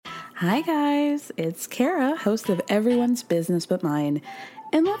Hi guys, it's Kara, host of Everyone's Business But Mine.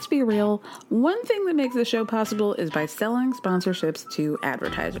 And let's be real, one thing that makes the show possible is by selling sponsorships to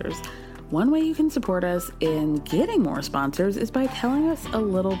advertisers. One way you can support us in getting more sponsors is by telling us a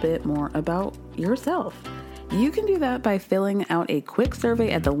little bit more about yourself. You can do that by filling out a quick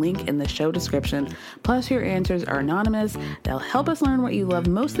survey at the link in the show description. Plus, your answers are anonymous. They'll help us learn what you love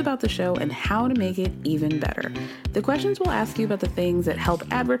most about the show and how to make it even better. The questions will ask you about the things that help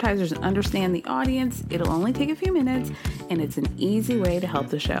advertisers understand the audience. It'll only take a few minutes, and it's an easy way to help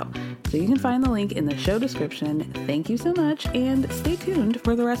the show. So you can find the link in the show description. Thank you so much, and stay tuned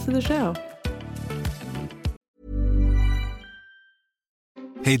for the rest of the show.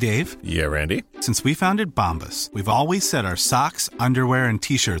 Hey, Dave. Yeah, Randy. Since we founded Bombas, we've always said our socks, underwear, and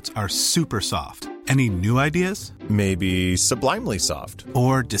T-shirts are super soft. Any new ideas? Maybe sublimely soft.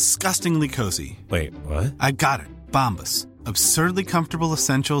 Or disgustingly cozy. Wait, what? I got it. Bombas. Absurdly comfortable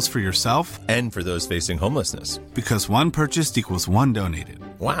essentials for yourself and for those facing homelessness. Because one purchased equals one donated.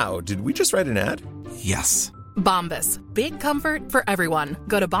 Wow, did we just write an ad? Yes. Bombas. Big comfort for everyone.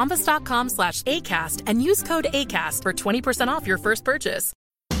 Go to bombas.com/ACAST and use code ACAST for 20% off your first purchase.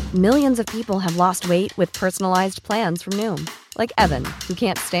 Millions of people have lost weight with personalized plans from Noom. Like Evan, who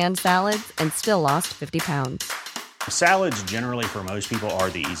can't stand salads and still lost 50 pounds. Salads generally for most people are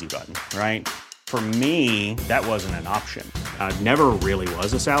the easy button, right? For me, that wasn't an option. I never really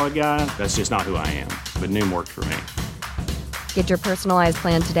was a salad guy. That's just not who I am. But Noom worked for me. Get your personalized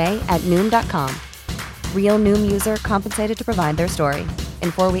plan today at Noom.com. Real Noom user compensated to provide their story.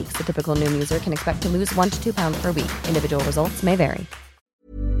 In 4 weeks, the typical Noom user can expect to lose 1 to 2 pounds per week. Individual results may vary.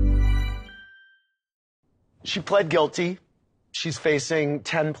 She pled guilty. She's facing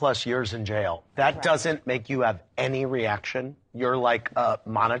 10 plus years in jail. That doesn't make you have any reaction? You're like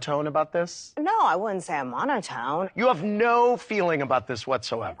monotone about this? No, I wouldn't say I'm monotone. You have no feeling about this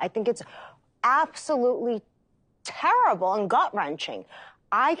whatsoever? I think it's absolutely terrible and gut-wrenching.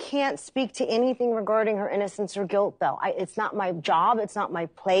 I can't speak to anything regarding her innocence or guilt, though. It's not my job. It's not my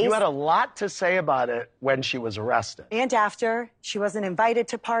place. You had a lot to say about it when she was arrested. And after. She wasn't invited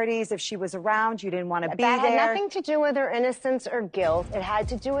to parties. If she was around, you didn't want to be there. That had nothing to do with her innocence or guilt. It had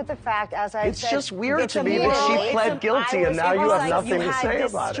to do with the fact, as I said... It's just weird to me that she pled guilty and now you have nothing to say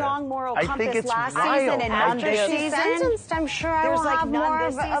about it. Strong moral I compass think it's last wild. season and none this season. Sentenced, I'm sure I will have more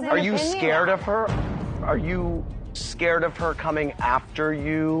of an Are you opinion. scared of her? Are you scared of her coming after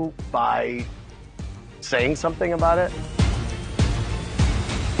you by saying something about it?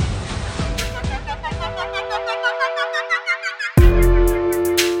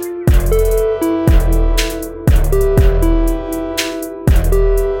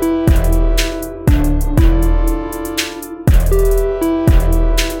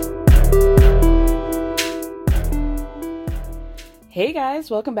 Hey guys,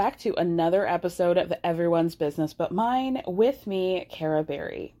 welcome back to another episode of Everyone's Business But Mine with me, Kara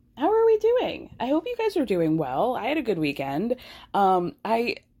Berry. How are we doing? I hope you guys are doing well. I had a good weekend.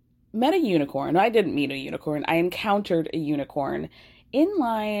 I met a unicorn. I didn't meet a unicorn. I encountered a unicorn in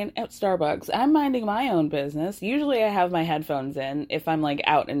line at Starbucks. I'm minding my own business. Usually I have my headphones in if I'm like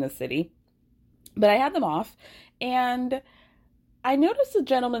out in the city, but I had them off and I noticed a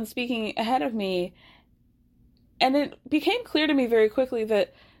gentleman speaking ahead of me. And it became clear to me very quickly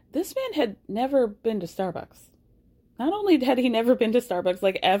that this man had never been to Starbucks. Not only had he never been to Starbucks,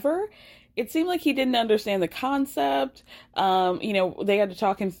 like ever, it seemed like he didn't understand the concept. They had to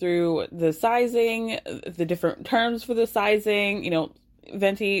talk him through the sizing, the different terms for the sizing,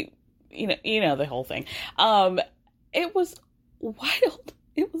 venti, the whole thing. It was wild.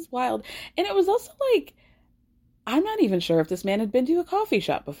 It was wild. And it was also like, I'm not even sure if this man had been to a coffee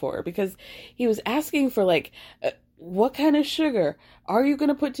shop before because he was asking for like, what kind of sugar? Are you going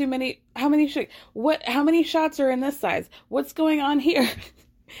to put too many? How many sugar? How many shots are in this size? What's going on here?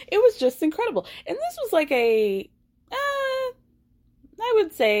 It was just incredible. And this was like I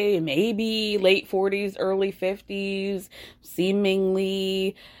would say maybe late 40s, early 50s,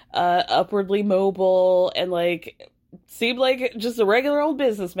 seemingly upwardly mobile and like seemed like just a regular old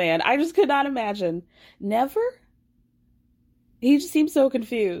businessman. I just could not imagine. Never? He just seemed so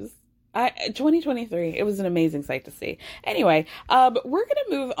confused. 2023, it was an amazing sight to see. Anyway, we're going to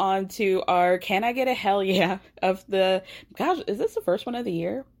move on to our Can I Get a Hell Yeah of the... Gosh, is this the first one of the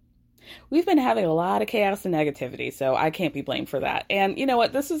year? We've been having a lot of chaos and negativity, so I can't be blamed for that. And you know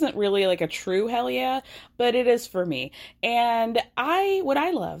what? This isn't really like a true hell yeah, but it is for me. And what I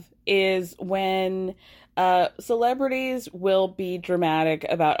love is when... celebrities will be dramatic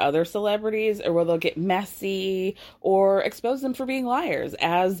about other celebrities, or where they'll get messy or expose them for being liars,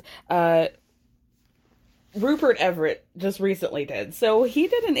 as Rupert Everett just recently did. So he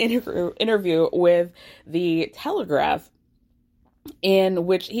did an interview with the Telegraph in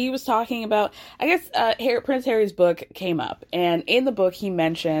which he was talking about, I guess, Prince Harry's book came up. And in the book, he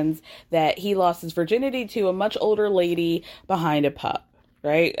mentions that he lost his virginity to a much older lady behind a pub.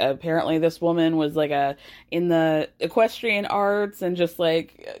 Right? Apparently this woman was like in the equestrian arts and just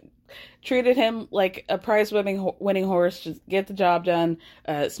like treated him like a prize-winning horse. Just get the job done,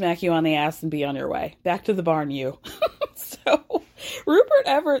 smack you on the ass and be on your way. Back to the barn, you. So Rupert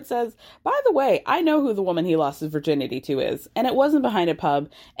Everett says, by the way, I know who the woman he lost his virginity to is, and it wasn't behind a pub,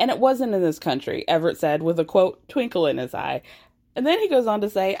 and it wasn't in this country, Everett said with a, quote, twinkle in his eye. And then he goes on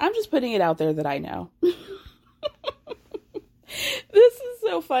to say, I'm just putting it out there that I know. This is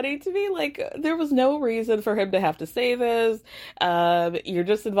so funny to me. Like, there was no reason for him to have to say this. You're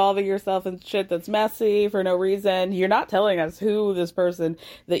just involving yourself in shit that's messy for no reason. You're not telling us who this person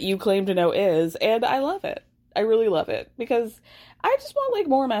that you claim to know is. And I love it. I really love it. Because I just want, like,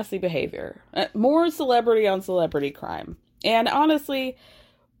 more messy behavior. More celebrity on celebrity crime. And honestly,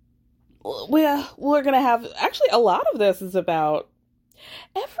 we're going to have... Actually, a lot of this is about...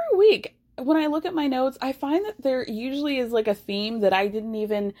 Every week... When I look at my notes, I find that there usually is like a theme that I didn't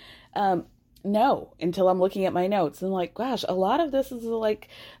even know until I'm looking at my notes. And like, gosh, a lot of this is like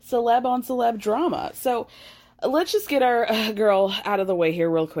celeb on celeb drama. So let's just get our girl out of the way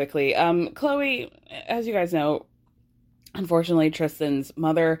here real quickly. Khloe, as you guys know, unfortunately, Tristan's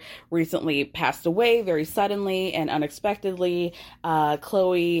mother recently passed away very suddenly and unexpectedly.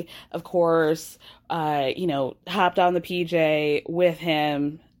 Khloe, of course, hopped on the PJ with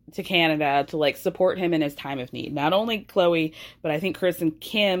him to Canada to like support him in his time of need. Not only Khloe, but I think Kris and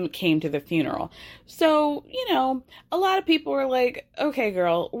Kim came to the funeral. So, a lot of people were like, okay,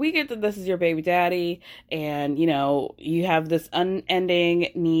 girl, we get that this is your baby daddy and, you have this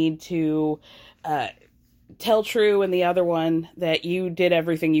unending need to tell True and the other one that you did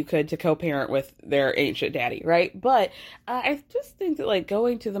everything you could to co-parent with their ancient daddy, right? But I just think that like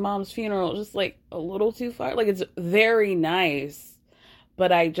going to the mom's funeral is just like a little too far. Like it's very nice,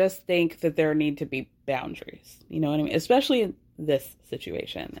 but I just think that there need to be boundaries. You know what I mean? Especially in this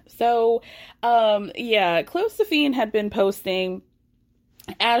situation. So, Josephine had been posting,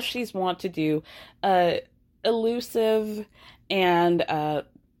 as she's wont to do, elusive and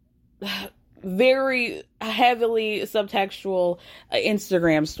very heavily subtextual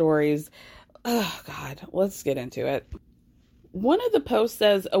Instagram stories. Oh, God. Let's get into it. One of the posts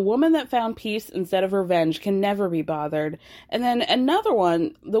says, a woman that found peace instead of revenge can never be bothered. And then another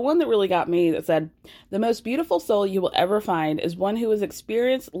one, the one that really got me, that said, the most beautiful soul you will ever find is one who has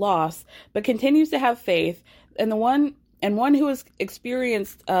experienced loss but continues to have faith, and one who has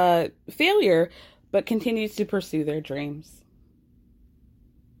experienced failure but continues to pursue their dreams.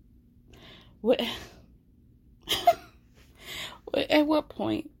 What? At what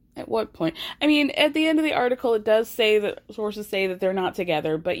point? At what point? I mean, at the end of the article, it does say that sources say that they're not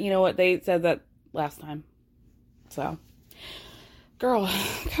together, but you know what? They said that last time. So, girl,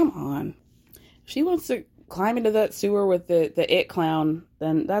 come on. If she wants to climb into that sewer with the it clown,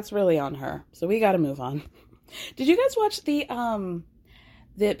 then that's really on her. So we got to move on. Did you guys watch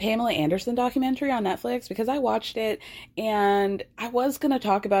the Pamela Anderson documentary on Netflix? Because I watched it and I was going to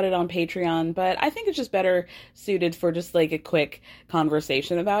talk about it on Patreon, but I think it's just better suited for just like a quick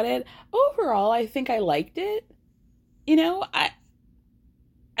conversation about it. Overall, I think I liked it. I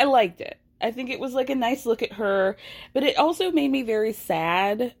liked it. I think it was like a nice look at her, but it also made me very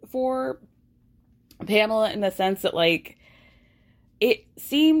sad for Pamela in the sense that like, it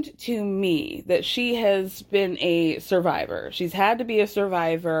seemed to me that she has been a survivor. She's had to be a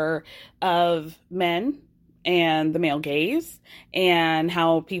survivor of men and the male gaze and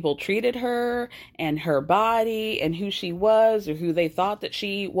how people treated her and her body and who she was or who they thought that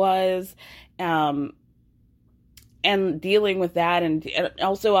she was. And dealing with that and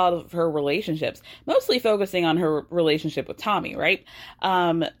also out of her relationships, mostly focusing on her relationship with Tommy, right?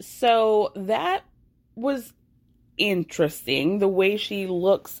 So that was interesting, the way she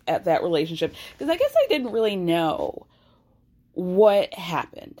looks at that relationship, because I guess I didn't really know what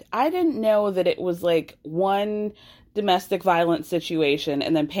happened. I didn't know that it was like one domestic violence situation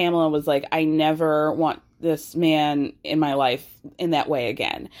and then Pamela was like, I never want this man in my life in that way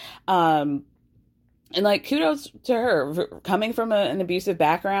again. And like, kudos to her coming from an abusive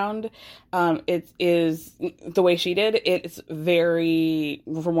background. It is the way she did. It's very,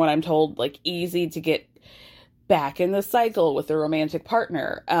 from what I'm told, like easy to get back in the cycle with a romantic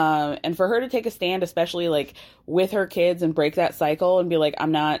partner. And for her to take a stand, especially like with her kids and break that cycle and be like,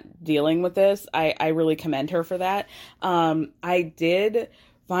 I'm not dealing with this. I really commend her for that. I did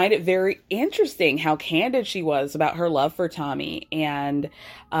find it very interesting how candid she was about her love for Tommy, and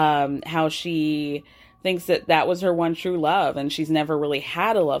how she thinks that that was her one true love, and she's never really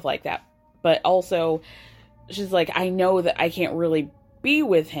had a love like that. But also, she's like, I know that I can't really be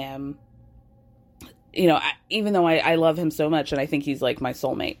with him, you know, even though I love him so much, and I think he's like my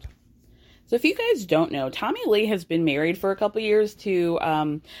soulmate. So if you guys don't know, Tommy Lee has been married for a couple years to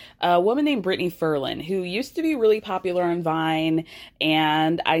a woman named Brittany Ferlin, who used to be really popular on Vine,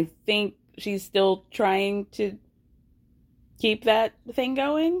 and I think she's still trying to keep that thing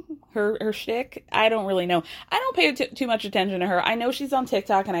going, her shtick. I don't really know. I don't pay too much attention to her. I know she's on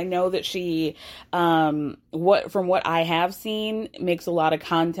TikTok, and I know that she, from what I have seen, makes a lot of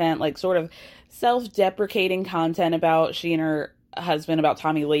content, like sort of self-deprecating content about she and her husband, about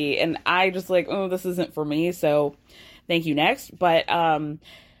Tommy Lee, and I just like, oh, this isn't for me, so thank you, next. But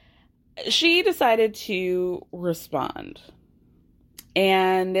she decided to respond,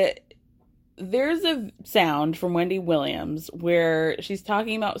 and there's a sound from Wendy Williams where she's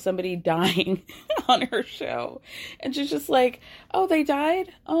talking about somebody dying on her show, and she's just like, oh, they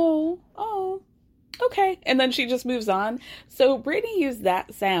died? Oh, okay. And then she just moves on. So Brittany used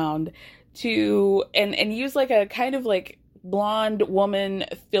that sound to, and use like a kind of like blonde woman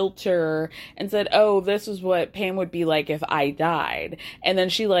filter, and said, oh, this is what Pam would be like if I died. And then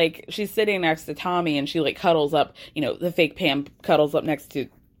she's sitting next to Tommy, and she like cuddles up, you know, the fake Pam cuddles up next to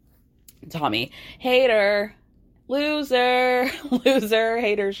Tommy. Hater, loser,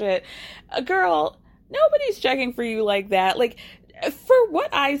 hater shit. Girl, nobody's checking for you like that. Like, for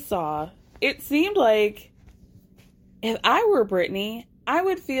what I saw, it seemed like if I were Brittany, I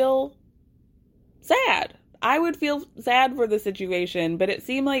would feel sad. I would feel sad for the situation, but it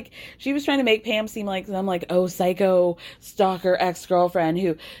seemed like she was trying to make Pam seem like some like, oh, psycho stalker ex-girlfriend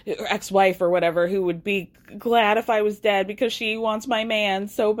or ex-wife or whatever, who would be glad if I was dead because she wants my man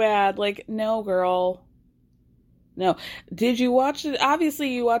so bad. Like, no, girl. No. Did you watch it?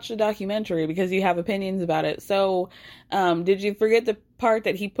 Obviously you watched the documentary because you have opinions about it. So, did you forget the part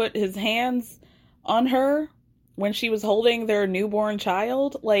that he put his hands on her when she was holding their newborn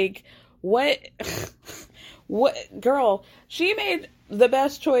child? Like, what? What, girl, she made the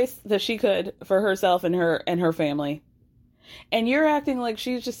best choice that she could for herself and her family. And you're acting like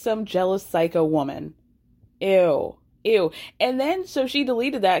she's just some jealous psycho woman. Ew. And then, so she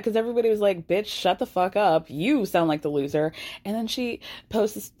deleted that because everybody was like, bitch, shut the fuck up. You sound like the loser. And then she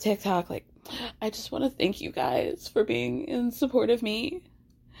posts this TikTok like, I just want to thank you guys for being in support of me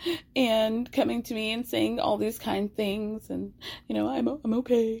and coming to me and saying all these kind things, and you know, I'm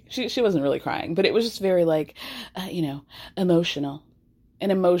okay. She wasn't really crying, but it was just very like, you know, emotional, an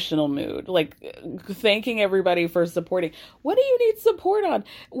emotional mood, like thanking everybody for supporting. What do you need support on?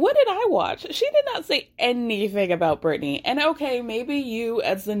 What did I watch? She did not say anything about Brittany. And okay, maybe you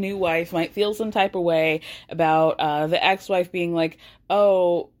as the new wife might feel some type of way about the ex-wife being like,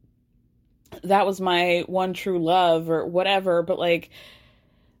 oh, that was my one true love or whatever, but like,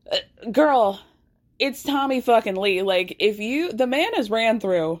 girl, it's Tommy fucking Lee. Like, the man has ran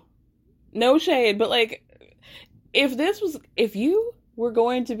through, no shade, but like, if you were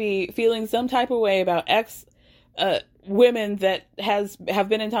going to be feeling some type of way about women that have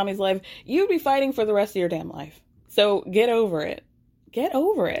been in Tommy's life, you'd be fighting for the rest of your damn life. So get over it.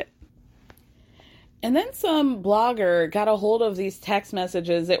 And then some blogger got a hold of these text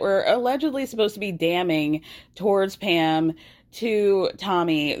messages that were allegedly supposed to be damning towards Pam to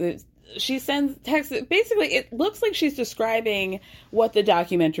Tommy. She sends texts. Basically, it looks like she's describing what the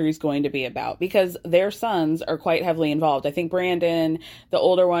documentary is going to be about, because their sons are quite heavily involved. I think Brandon, the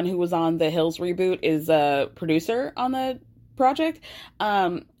older one who was on the Hills reboot, is a producer on the project.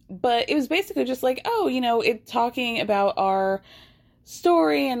 But it was basically just like, oh, you know, it talking about our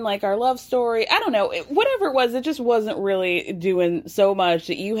story and like our love story. I don't know, whatever it was, it just wasn't really doing so much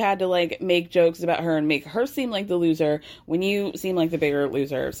that you had to like make jokes about her and make her seem like the loser when you seem like the bigger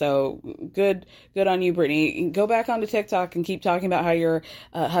loser. So good on you, Brittany. Go back onto TikTok and keep talking about how your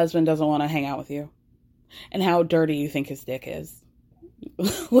husband doesn't want to hang out with you and how dirty you think his dick is.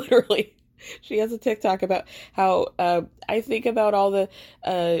 Literally. She has a TikTok about how I think about all the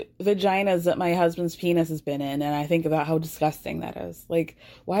vaginas that my husband's penis has been in, and I think about how disgusting that is. Like,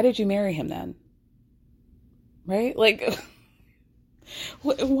 why did you marry him then? Right? Like,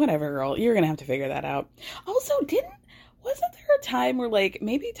 whatever, girl. You're gonna have to figure that out. Also, wasn't there a time where, like,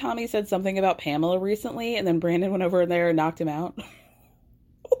 maybe Tommy said something about Pamela recently, and then Brandon went over there and knocked him out?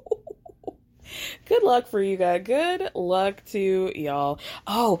 Good luck for you guys. Good luck to y'all.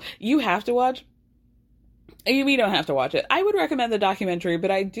 Oh, you have to watch. You don't have to watch it. I would recommend the documentary,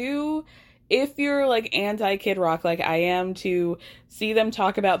 but I do if you're like anti-Kid Rock like I am, to see them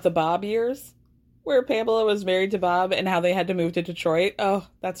talk about the Bob years, where Pamela was married to Bob and how they had to move to Detroit. Oh,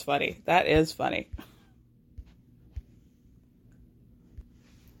 that's funny. That is funny.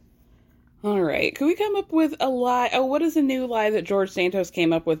 All right. Can we come up with a lie? Oh, what is a new lie that George Santos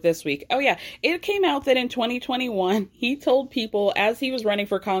came up with this week? Oh, yeah. It came out that in 2021, he told people as he was running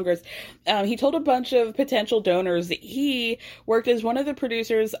for Congress, he told a bunch of potential donors that he worked as one of the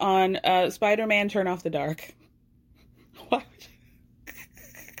producers on Spider-Man Turn Off the Dark. Why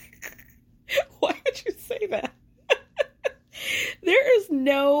would you say that? There is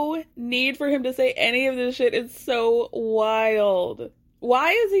no need for him to say any of this shit. It's so wild.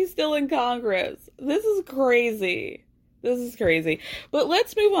 Why is he still in Congress? This is crazy. This is crazy. But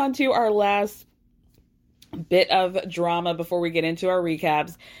let's move on to our last bit of drama before we get into our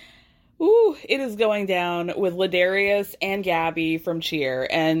recaps. Ooh, it is going down with Ladarius and Gabby from Cheer.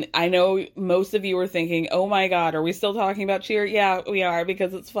 And I know most of you are thinking, oh my God, are we still talking about Cheer? Yeah, we are,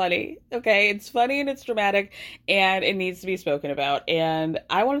 because it's funny. Okay, it's funny and it's dramatic and it needs to be spoken about. And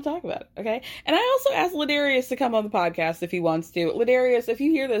I want to talk about it, okay? And I also asked Ladarius to come on the podcast if he wants to. Ladarius, if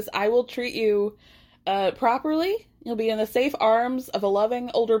you hear this, I will treat you properly. You'll be in the safe arms of a loving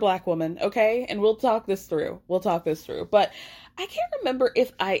older Black woman, okay? And we'll talk this through. But I can't remember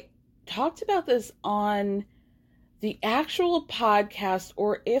if I talked about this on the actual podcast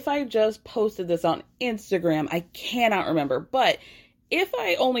or if I just posted this on Instagram. I cannot remember, but if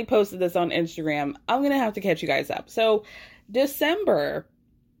I only posted this on Instagram, I'm gonna have to catch you guys up. So December,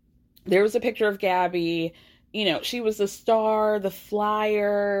 there was a picture of Gabby. You know, she was the star, the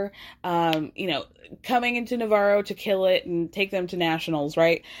flyer, you know, coming into Navarro to kill it and take them to nationals,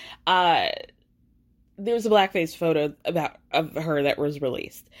 right? There's a blackface photo of her that was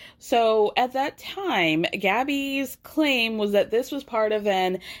released. So at that time, Gabby's claim was that this was part of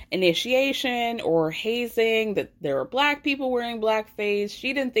an initiation or hazing, that there were Black people wearing blackface.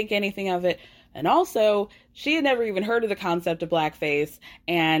 She didn't think anything of it. And also, she had never even heard of the concept of blackface.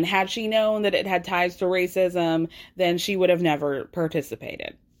 And had she known that it had ties to racism, then she would have never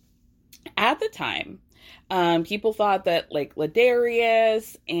participated. At the time, people thought that like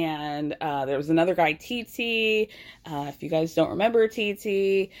Ladarius and there was another guy, TT. If you guys don't remember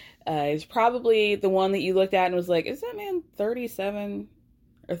TT, is probably the one that you looked at and was like, is that man 37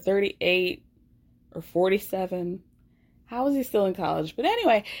 or 38 or 47? How is he still in college? But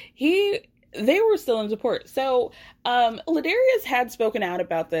anyway, they were still in support. So Ladarius had spoken out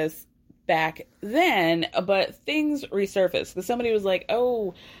about this back then, but things resurfaced because somebody was like,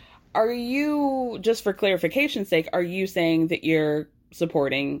 oh, are you, just for clarification's sake, are you saying that you're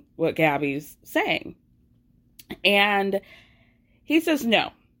supporting what Gabby's saying? And he says,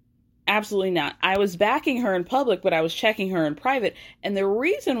 no, absolutely not. I was backing her in public, but I was checking her in private. And the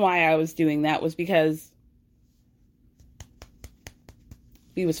reason why I was doing that was because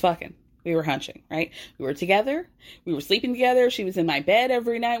we was fucking. We were hunching, right? We were together. We were sleeping together. She was in my bed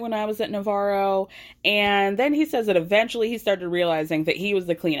every night when I was at Navarro. And then he says that eventually he started realizing that he was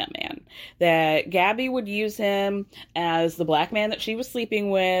the cleanup man. That Gabby would use him as the Black man that she was sleeping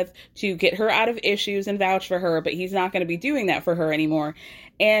with to get her out of issues and vouch for her. But he's not going to be doing that for her anymore.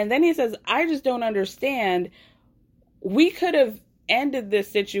 And then he says, I just don't understand. We could have ended this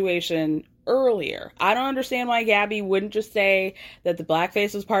situation earlier. I don't understand why Gabby wouldn't just say that the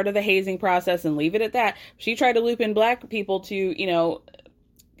blackface was part of the hazing process and leave it at that. She tried to loop in Black people to, you know,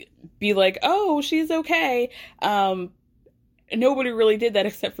 be like, oh, she's okay. Nobody really did that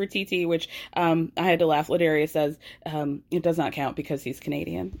except for TT, which I had to laugh. Ladarius says it does not count because he's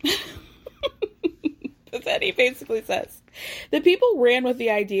Canadian. But then he basically says that people ran with the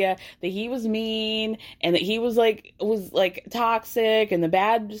idea that he was mean and that he was like toxic and the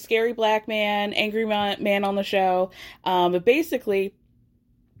bad, scary Black man, angry man on the show. But basically,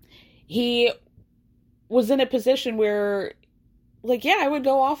 he was in a position where, like, yeah, I would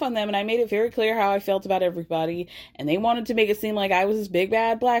go off on them, and I made it very clear how I felt about everybody, and they wanted to make it seem like I was this big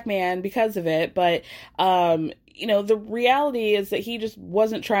bad Black man because of it. But you know, the reality is that he just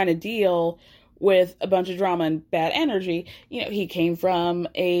wasn't trying to deal with a bunch of drama and bad energy. You know, he came from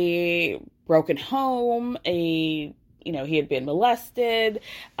a broken home, he had been molested,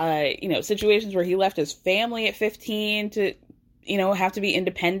 situations where he left his family at 15 to, have to be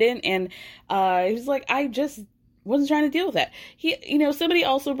independent. And he was like, I just wasn't trying to deal with that. Somebody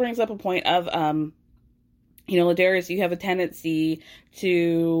also brings up a point of, Ladarius, you have a tendency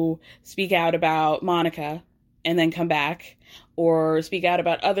to speak out about Monica and then come back, or speak out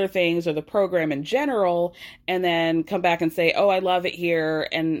about other things or the program in general, and then come back and say, oh, I love it here,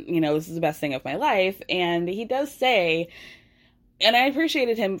 and, this is the best thing of my life. And he does say, and I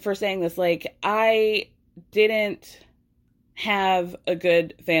appreciated him for saying this, like, I didn't have a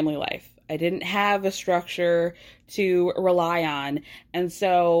good family life. I didn't have a structure to rely on. And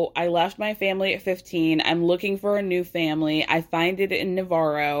so I left my family at 15. I'm looking for a new family. I find it in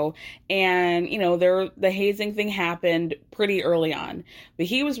Navarro. And, you know, the hazing thing happened pretty early on. But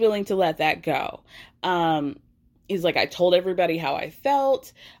he was willing to let that go. He's like, I told everybody how I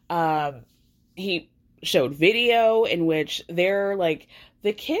felt. He showed video in which they're like,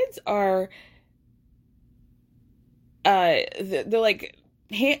 the kids are, they're like,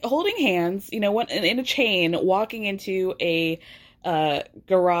 holding hands, you know, in a chain, walking into a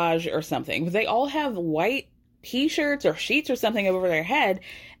garage or something. They all have white t-shirts or sheets or something over their head,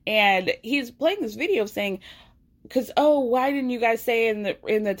 and he's playing this video saying, because, why didn't you guys say in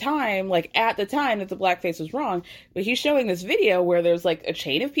the time, like at the time, that the blackface was wrong? But he's showing this video where there's like a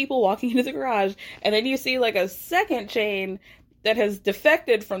chain of people walking into the garage, and then you see like a second chain that has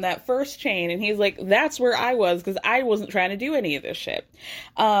defected from that first chain. And he's like, that's where I was, because I wasn't trying to do any of this shit.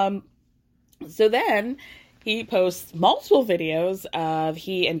 So then he posts multiple videos of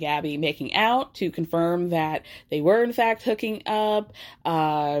he and Gabby making out to confirm that they were in fact hooking up.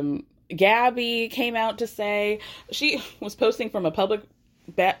 Gabby came out to say she was posting from a public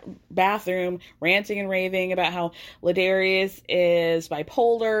bathroom, ranting and raving about how Ladarius is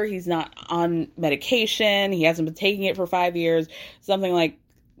bipolar. He's not on medication. He hasn't been taking it for 5 years. Something like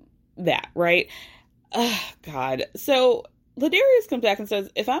that, right? God. So Ladarius comes back and says,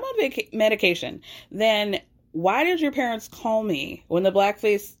 if I'm on medication, then why did your parents call me when the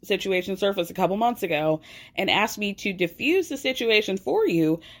blackface situation surfaced a couple months ago and ask me to diffuse the situation for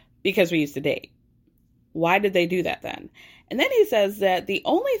you because we used to date? Why did they do that then? And then he says that the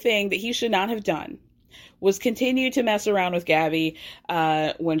only thing that he should not have done was continue to mess around with Gabby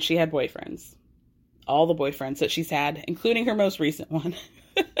when she had boyfriends. All the boyfriends that she's had, including her most recent one.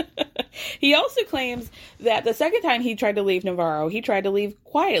 He also claims that the second time he tried to leave Navarro, he tried to leave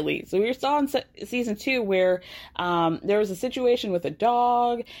quietly. So we saw in season 2 where there was a situation with a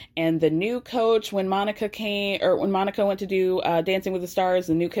dog, and the new coach, when Monica went to do Dancing with the Stars,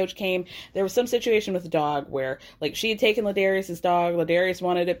 the new coach came. There was some situation with the dog where, like, she had taken Ladarius's dog, Ladarius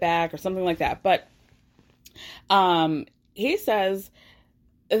wanted it back, or something like that. But he says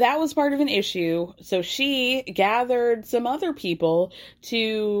that was part of an issue. So she gathered some other people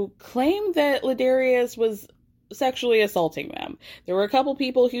to claim that Ladarius was sexually assaulting them. There were a couple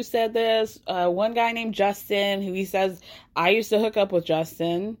people who said this. One guy named Justin, who he says, I used to hook up with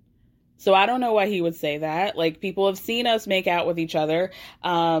Justin. So I don't know why he would say that. Like, people have seen us make out with each other.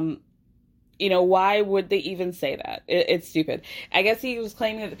 You know, why would they even say that? It's stupid. I guess he was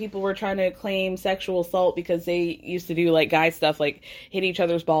claiming that people were trying to claim sexual assault because they used to do, like, guy stuff, like hit each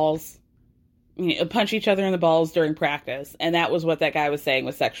other's balls, you know, punch each other in the balls during practice. And that was what that guy was saying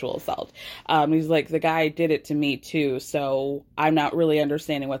was sexual assault. He's like, the guy did it to me too, so I'm not really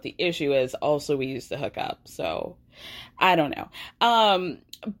understanding what the issue is. Also, we used to hook up, so I don't know.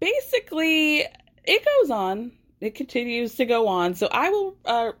 Basically, it goes on. It continues to go on. So I will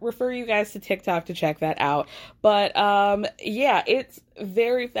refer you guys to TikTok to check that out. But yeah, it's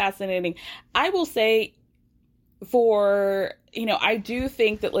very fascinating. I will say, I do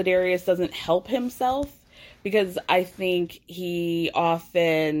think that Ladarius doesn't help himself, because I think he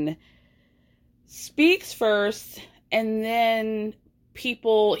often speaks first, and then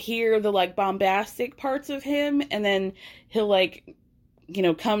people hear the, like, bombastic parts of him, and then he'll, like,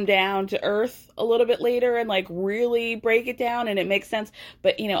 come down to earth a little bit later and, like, really break it down, and it makes sense.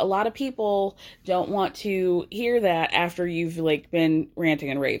 But, a lot of people don't want to hear that after you've, like, been ranting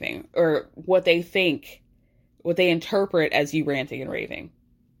and raving, or what they interpret as you ranting and raving.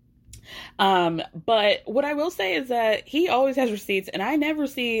 But what I will say is that he always has receipts, and I never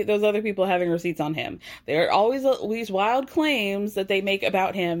see those other people having receipts on him. There are always these wild claims that they make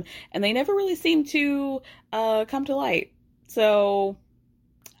about him, and they never really seem to come to light. So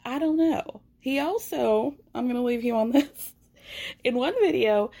I don't know. He also, I'm going to leave you on this, in one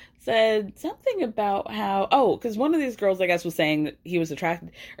video said something about how, because one of these girls, I guess, was saying that he was attracted,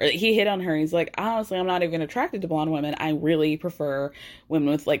 or that he hit on her. He's like, honestly, I'm not even attracted to blonde women. I really prefer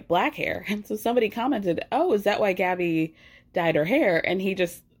women with, like, black hair. And so somebody commented, is that why Gabby dyed her hair? And he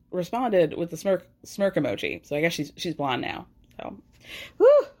just responded with the smirk emoji. So I guess she's blonde now. So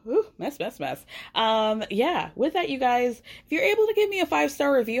mess. Yeah, with that, you guys, if you're able to give me a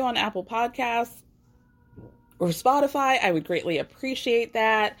 5-star review on Apple Podcasts or Spotify, I would greatly appreciate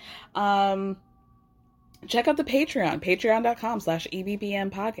that. Check out the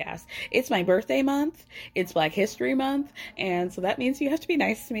patreon.com/EBBM podcast. It's my birthday month. It's Black History Month. And so that means you have to be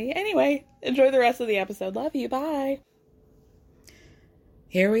nice to me. Anyway, enjoy the rest of the episode. Love you. Bye.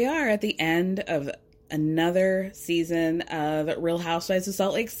 Here we are at the end of another season of Real Housewives of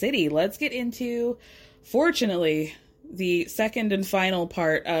Salt Lake City. Let's get into, fortunately, the second and final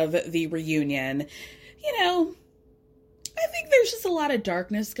part of the reunion. You know, I think there's just a lot of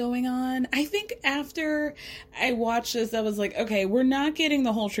darkness going on. I think after I watched this, I was like, okay, we're not getting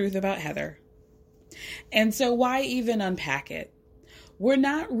the whole truth about Heather. And so why even unpack it? We're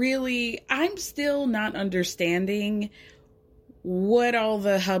not really, I'm still not understanding what all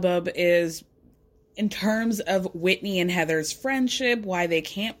the hubbub is in terms of Whitney and Heather's friendship, why they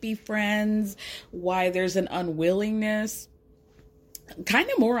can't be friends, why there's an unwillingness, kind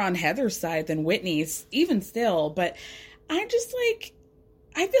of more on Heather's side than Whitney's, even still. But I'm just like,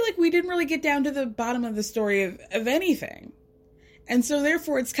 I feel like we didn't really get down to the bottom of the story of anything. And so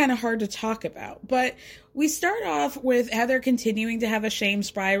therefore it's kind of hard to talk about. But we start off with Heather continuing to have a shame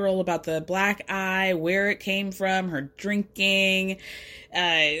spiral about the black eye, where it came from, her drinking.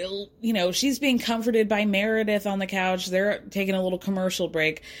 She's being comforted by Meredith on the couch. They're taking a little commercial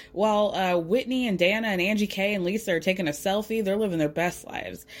break while Whitney and Dana and Angie K and Lisa are taking a selfie. They're living their best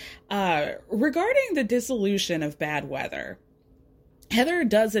lives. Regarding the dissolution of Bad Weather, Heather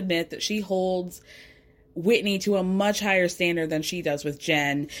does admit that she holds Whitney to a much higher standard than she does with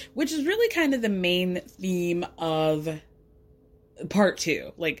Jen, which is really kind of the main theme of part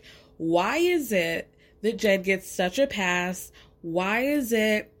 2. Like, why is it that Jen gets such a pass? Why is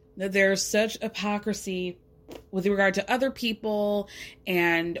it that there's such hypocrisy with regard to other people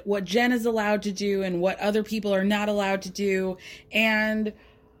and what Jen is allowed to do and what other people are not allowed to do? And,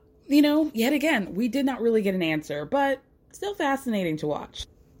 yet again, we did not really get an answer, but still fascinating to watch.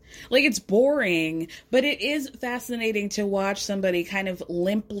 Like, it's boring, but it is fascinating to watch somebody kind of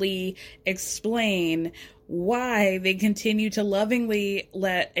limply explain why they continue to lovingly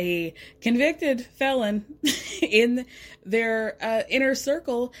let a convicted felon in their inner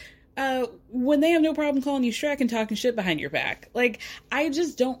circle when they have no problem calling you Shrek and talking shit behind your back. Like, I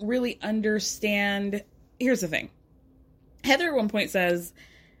just don't really understand. Here's the thing. Heather at one point says,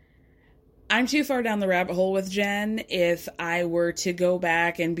 I'm too far down the rabbit hole with Jen. If I were to go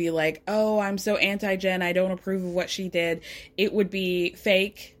back and be like, oh, I'm so anti-Jen, I don't approve of what she did, it would be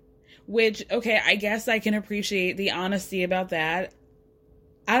fake. Which, okay, I guess I can appreciate the honesty about that.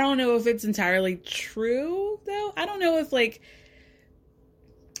 I don't know if it's entirely true, though. I don't know if, I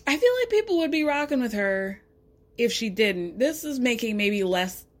feel like people would be rocking with her if she didn't. This is making maybe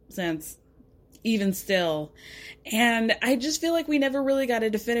less sense, even still. And I just feel like we never really got a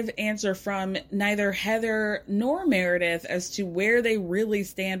definitive answer from neither Heather nor Meredith as to where they really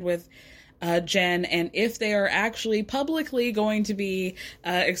stand with Jen, and if they are actually publicly going to be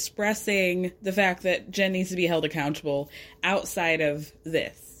expressing the fact that Jen needs to be held accountable outside of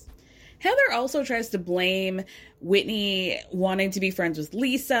this. Heather also tries to blame Whitney wanting to be friends with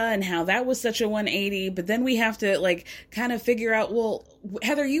Lisa and how that was such a 180, but then we have to kind of figure out, well,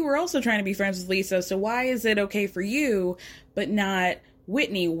 Heather, you were also trying to be friends with Lisa, so why is it okay for you but not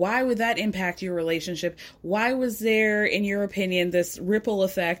Whitney? Why would that impact your relationship? Why was there, in your opinion, this ripple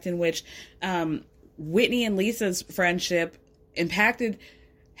effect in which Whitney and Lisa's friendship impacted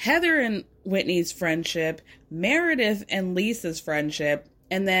Heather and Whitney's friendship, Meredith and Lisa's friendship,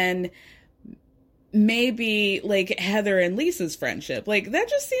 and then maybe Heather and Lisa's friendship? That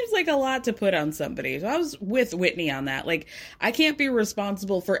just seems like a lot to put on somebody. So I was with Whitney on that. I can't be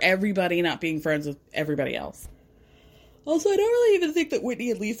responsible for everybody not being friends with everybody else. Also, I don't really even think that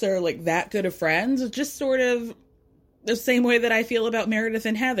Whitney and Lisa are that good of friends. It's just sort of the same way that I feel about Meredith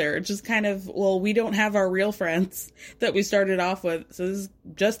and Heather. It's just kind of, well, we don't have our real friends that we started off with. So this is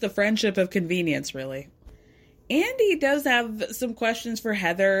just the friendship of convenience, really. Andy does have some questions for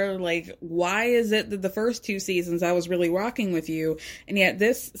Heather, why is it that the first 2 seasons I was really rocking with you, and yet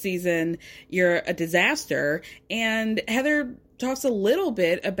this season you're a disaster? And Heather talks a little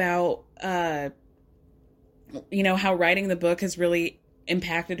bit about, how writing the book has really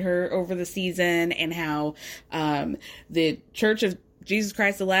impacted her over the season, and how the Church of Jesus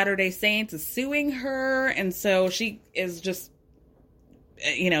Christ of Latter-day Saints is suing her, and so she is just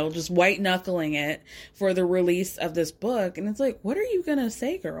white knuckling it for the release of this book. And it's what are you gonna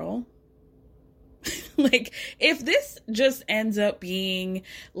say, girl? If this just ends up being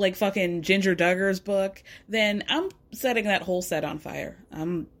fucking Ginger Duggar's book, then I'm setting that whole set on fire.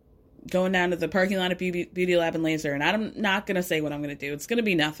 I'm going down to the parking lot of Beauty Lab and Laser, and I'm not gonna say what I'm gonna do. It's gonna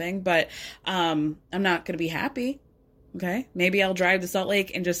be nothing, but I'm not gonna be happy. Okay, maybe I'll drive to Salt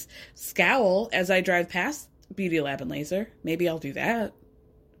Lake and just scowl as I drive past Beauty Lab and Laser. Maybe I'll do that.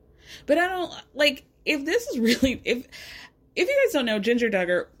 But I don't, if this is really, if you guys don't know, Ginger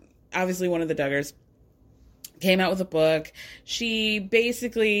Duggar, obviously one of the Duggars, came out with a book. She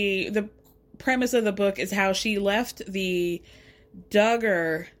basically, the premise of the book is how she left the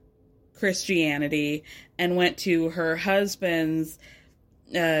Duggar Christianity and went to her husband's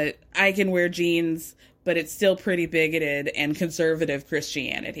I can wear jeans, but it's still pretty bigoted and conservative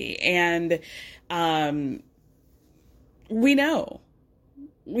Christianity. And we know,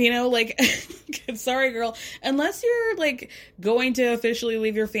 like, sorry, girl, unless you're like going to officially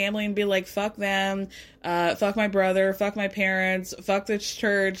leave your family and be like, fuck them, fuck my brother, fuck my parents, fuck the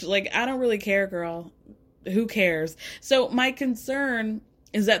church. Like, I don't really care, girl. Who cares? So my concern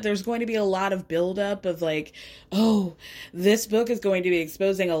is that there's going to be a lot of buildup of like, oh, this book is going to be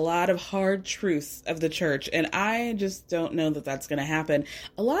exposing a lot of hard truths of the church. And I just don't know that that's going to happen.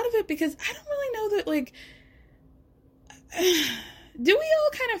 A lot of it because I don't really know that, like, do we all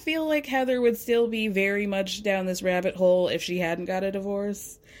kind of feel like Heather would still be very much down this rabbit hole if she hadn't got a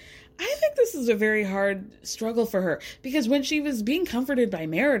divorce? I think this is a very hard struggle for her because when she was being comforted by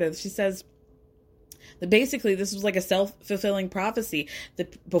Meredith, she says, basically, this was like a self-fulfilling prophecy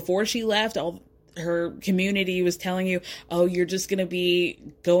that before she left, all her community was telling you, oh, you're just going to be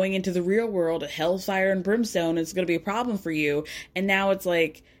going into the real world, hellfire and brimstone. It's going to be a problem for you. And now it's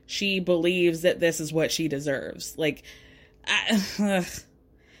like she believes that this is what she deserves. Like, this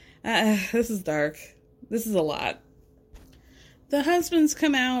is dark. This is a lot. The husbands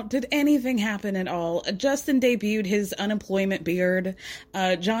come out. Did anything happen at all? Justin debuted his unemployment beard.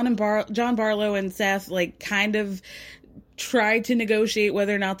 John Barlow and Seth, like, kind of tried to negotiate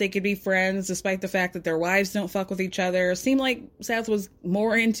whether or not they could be friends, despite the fact that their wives don't fuck with each other. Seemed like Seth was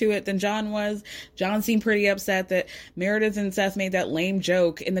more into it than John was. John seemed pretty upset that Meredith and Seth made that lame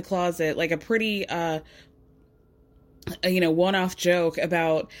joke in the closet, like a pretty, one-off joke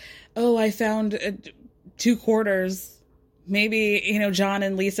about, oh, I found 2 quarters. Maybe, John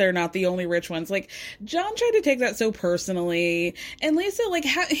and Lisa are not the only rich ones. Like, John tried to take that so personally. And Lisa, like,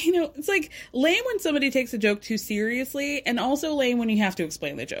 it's like lame when somebody takes a joke too seriously, and also lame when you have to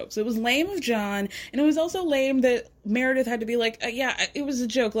explain the joke. So it was lame of John, and it was also lame that Meredith had to be like, yeah, it was a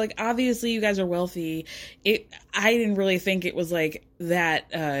joke. Like, obviously you guys are wealthy. I didn't really think it was like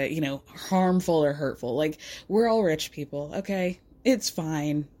that, harmful or hurtful. Like, we're all rich people. Okay. It's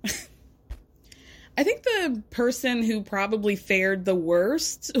fine. I think the person who probably fared the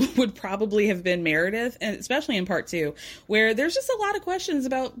worst would probably have been Meredith, and especially in part 2, where there's just a lot of questions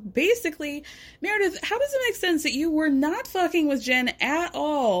about basically, Meredith, how does it make sense that you were not fucking with Jen at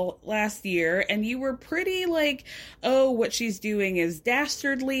all last year, and you were pretty like, oh, what she's doing is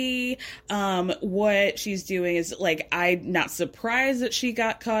dastardly, what she's doing is like, I'm not surprised that she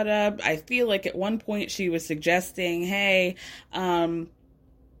got caught up. I feel like at one point she was suggesting, hey,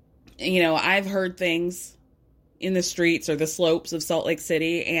 I've heard things in the streets or the slopes of Salt Lake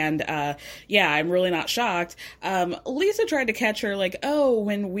City, and I'm really not shocked. Lisa tried to catch her like, oh,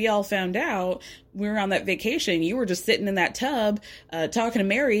 when we all found out we were on that vacation, you were just sitting in that tub talking to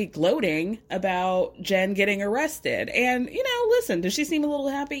Mary, gloating about Jen getting arrested. And, listen, does she seem a little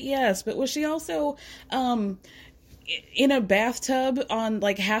happy? Yes, but was she also in a bathtub on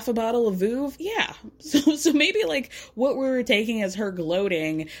like half a bottle of Vouv? Yeah. So maybe like what we were taking as her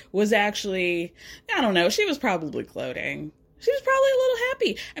gloating was actually, I don't know, she was probably gloating. She was probably a little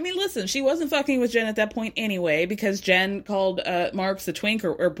happy. I mean, listen, she wasn't fucking with Jen at that point anyway, because Jen called Marks a twink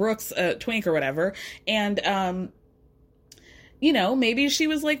or Brooks a twink or whatever. And, maybe she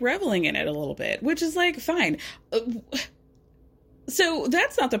was like reveling in it a little bit, which is like, fine. So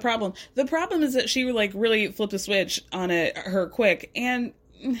that's not the problem. The problem is that she like really flipped a switch on her quick. And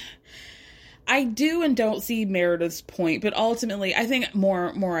I do and don't see Meredith's point, but ultimately I think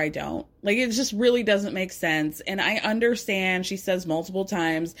more I don't. Like, it just really doesn't make sense. And I understand she says multiple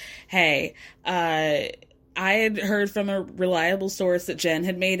times, hey, I had heard from a reliable source that Jen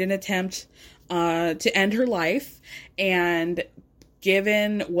had made an attempt to end her life. And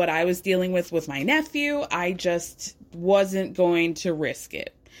given what I was dealing with my nephew, I just wasn't going to risk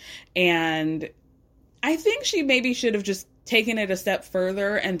it. And I think she maybe should have just taken it a step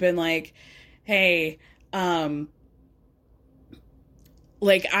further and been like, hey, like,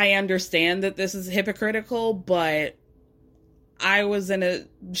 I understand that this is hypocritical, but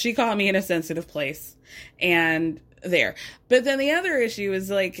she caught me in a sensitive place, and there. But then the other issue is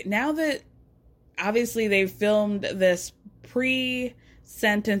like, now that obviously they filmed this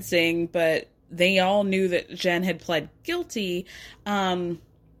pre-sentencing, but they all knew that Jen had pled guilty. I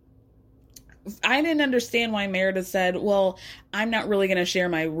didn't understand why Meredith said, well, I'm not really going to share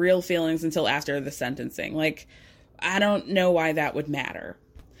my real feelings until after the sentencing. Like, I don't know why that would matter.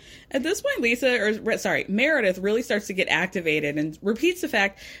 At this point, Meredith really starts to get activated and repeats the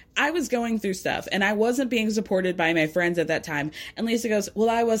fact, I was going through stuff and I wasn't being supported by my friends at that time. And Lisa goes, well,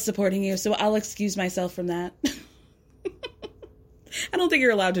 I was supporting you, so I'll excuse myself from that. I don't think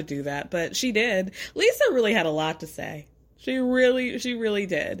you're allowed to do that, but she did. Lisa really had a lot to say. She really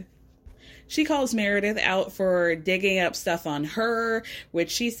did. She calls Meredith out for digging up stuff on her,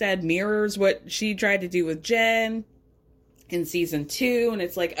 which she said mirrors what she tried to do with Jen in season 2. And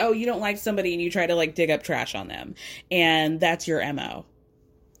it's like, oh, you don't like somebody and you try to like dig up trash on them. And that's your MO.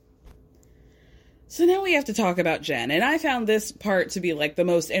 So now we have to talk about Jen. And I found this part to be like the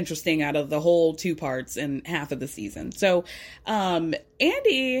most interesting out of the whole 2 parts and half of the season. So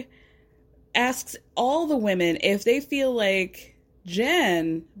Andy asks all the women if they feel like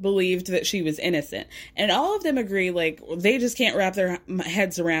Jen believed that she was innocent. And all of them agree, like, they just can't wrap their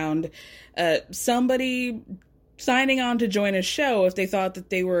heads around somebody signing on to join a show if they thought that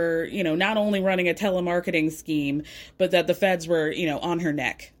they were, you know, not only running a telemarketing scheme, but that the feds were, you know, on her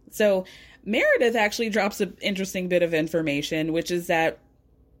neck. So Meredith actually drops an interesting bit of information, which is that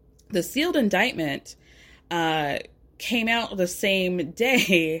the sealed indictment came out the same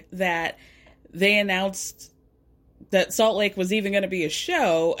day that they announced that Salt Lake was even going to be a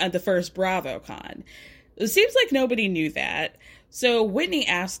show at the first BravoCon. It seems like nobody knew that. So Whitney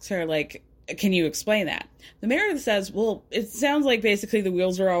asks her, like, can you explain that? The Meredith says, well, it sounds like basically the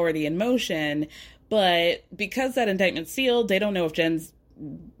wheels are already in motion, but because that indictment's sealed, they don't know if Jen's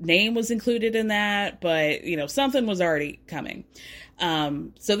name was included in that, but, you know, something was already coming.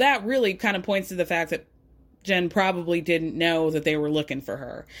 So that really kind of points to the fact that Jen probably didn't know that they were looking for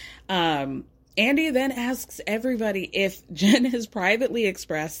her. Andy then asks everybody if Jen has privately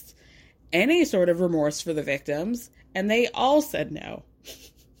expressed any sort of remorse for the victims, and they all said no.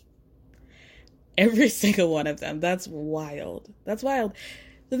 Every single one of them. That's wild. That's wild.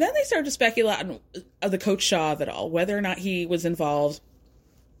 So then they start to speculate on the Coach Shaw of it all, whether or not he was involved.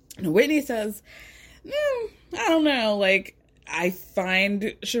 And Whitney says, I don't know. Like, I find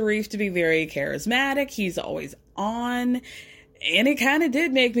Sharrieff to be very charismatic. He's always on. And it kind of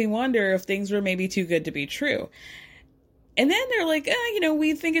did make me wonder if things were maybe too good to be true. And then they're like, you know,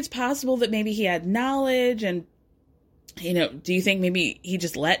 we think it's possible that maybe he had knowledge. And, you know, do you think maybe he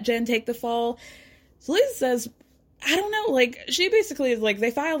just let Jen take the fall? So Lisa says, I don't know. Like, she basically is like,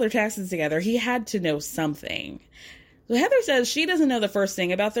 they filed their taxes together. He had to know something. So Heather says she doesn't know the first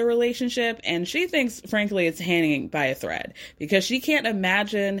thing about their relationship, and she thinks, frankly, it's hanging by a thread, because she can't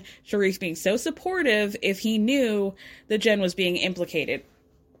imagine Sharrieff being so supportive if he knew that Jen was being implicated.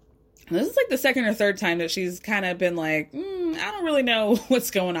 And this is like the second or third time that she's kind of been like, I don't really know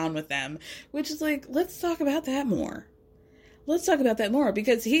what's going on with them, which is like, let's talk about that more. Let's talk about that more,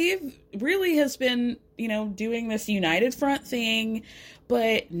 because he really has been, you know, doing this united front thing,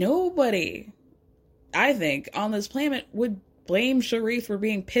 but nobody, I think, on this planet would blame Sharrieff for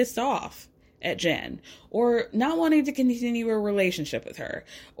being pissed off at Jen or not wanting to continue a relationship with her.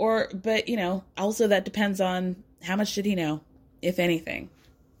 But, you know, also that depends on how much did he know, if anything.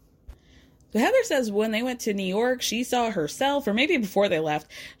 So Heather says when they went to New York, she saw herself, or maybe before they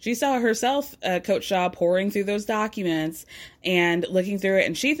left, she saw herself, Coach Shaw, pouring through those documents and looking through it.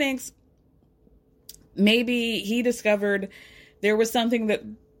 And she thinks maybe he discovered there was something that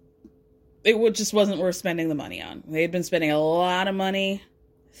it just wasn't worth spending the money on. They had been spending a lot of money,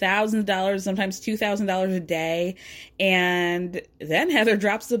 thousands of dollars, sometimes $2,000 a day. And then Heather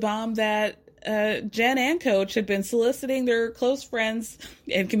drops the bomb that Jen and Coach had been soliciting their close friends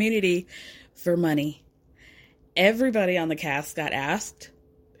and community for money. Everybody on the cast got asked.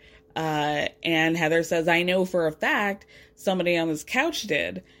 And Heather says, I know for a fact somebody on this couch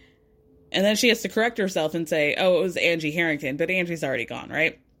did. And then she has to correct herself and say, oh, it was Angie Harrington, but Angie's already gone,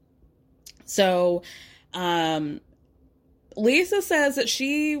 right? So, Lisa says that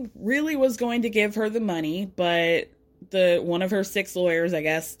she really was going to give her the money, but one of her 6 lawyers, I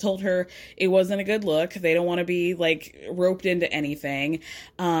guess, told her it wasn't a good look. They don't want to be like roped into anything.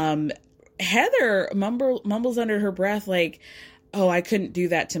 Heather mumbles under her breath, like, oh, I couldn't do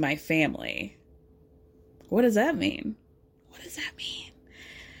that to my family. What does that mean? What does that mean?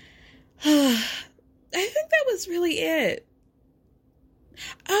 I think that was really it.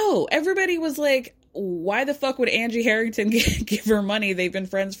 Oh, everybody was like, why the fuck would Angie Harrington give her money? They've been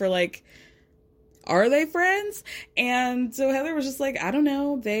friends for like, are they friends? And so Heather was just like, I don't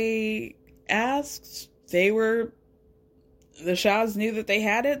know. They asked, the Shaws knew that they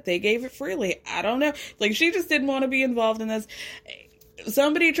had it. They gave it freely. I don't know. Like, she just didn't want to be involved in this.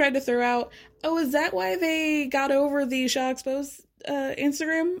 Somebody tried to throw out, oh, is that why they got over the Shaw Exposed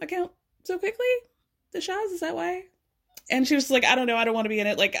Instagram account so quickly? The Shaws, is that why? And she was like, I don't know, I don't want to be in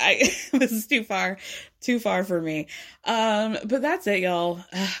it. Like, this is too far for me. But that's it, y'all.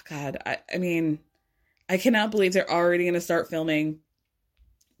 Oh, God, I mean, I cannot believe they're already going to start filming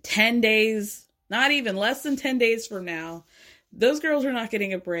 10 days, not even less than 10 days from now. Those girls are not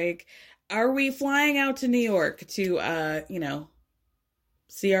getting a break. Are we flying out to New York to,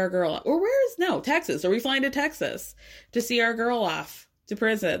 see our girl? Or Texas. Are we flying to Texas to see our girl off to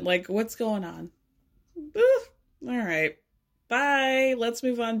prison? Like, what's going on? All right. Bye. Let's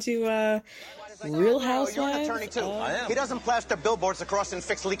move on to Real Housewives. You're an attorney too. I am. He doesn't plaster billboards across and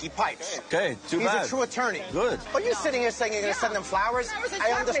fix leaky pipes. Okay, too bad. He's a true attorney. Good. But you're sitting here saying you're going to send them flowers?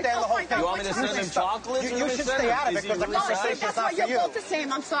 I understand the whole thing. You want me to send them chocolates? You should stay out of it because the conversation's not for you. You're both the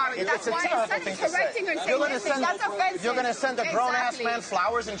same. I'm sorry. That's why I'm correcting her. You're going to send a grown-ass man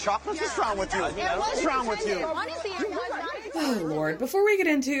flowers and chocolates? What's wrong with you? What's wrong with you? Oh, Lord. Before we get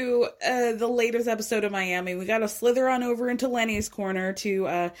into the latest episode of Miami, we got to slither on over into Lenny's corner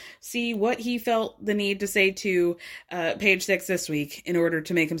to see what he felt the need to say to Page Six this week in order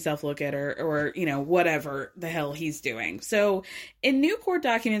to make himself look at her, or, whatever the hell he's doing. So, in new court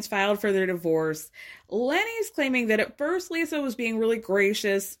documents filed for their divorce, Lenny's claiming that at first Lisa was being really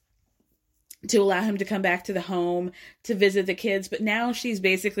gracious to allow him to come back to the home to visit the kids, but now she's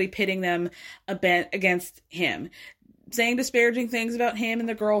basically pitting them against him, saying disparaging things about him and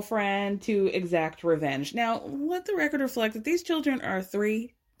the girlfriend to exact revenge. Now, let the record reflect that these children are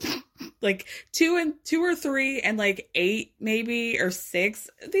 3, like 2 or 3, and like 8 maybe, or 6.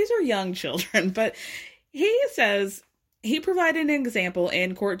 These are young children, but he says he provided an example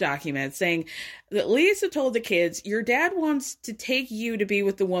in court documents saying that Lisa told the kids, your dad wants to take you to be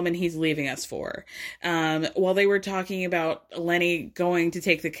with the woman he's leaving us for. While they were talking about Lenny going to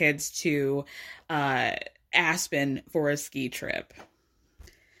take the kids to Aspen for a ski trip.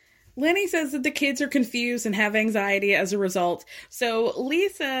 Lenny says that the kids are confused and have anxiety as a result. So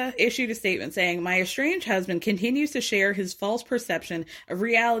Lisa issued a statement saying, my estranged husband continues to share his false perception of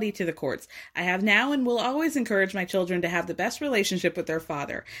reality to the courts. I have now and will always encourage my children to have the best relationship with their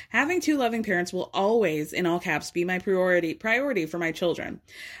father. Having 2 loving parents will always, in all caps, be my priority for my children.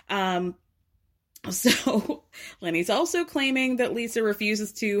 So Lenny's also claiming that Lisa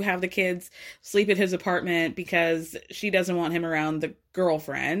refuses to have the kids sleep at his apartment because she doesn't want him around the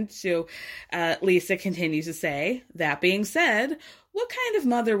girlfriend. So Lisa continues to say, that being said, what kind of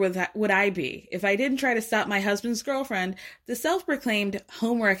mother would I be if I didn't try to stop my husband's girlfriend, the self-proclaimed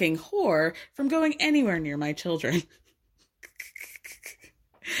home-wrecking whore, from going anywhere near my children?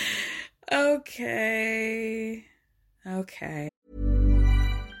 Okay.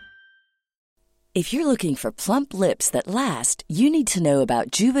 If you're looking for plump lips that last, you need to know about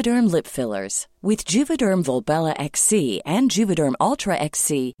Juvederm lip fillers. With Juvederm Volbella XC and Juvederm Ultra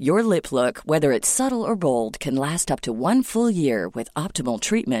XC, your lip look, whether it's subtle or bold, can last up to 1 full year with optimal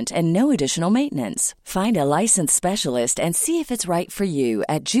treatment and no additional maintenance. Find a licensed specialist and see if it's right for you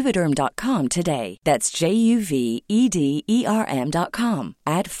at Juvederm.com today. That's JUVEDERM.com.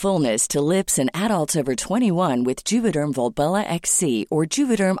 Add fullness to lips in adults over 21 with Juvederm Volbella XC or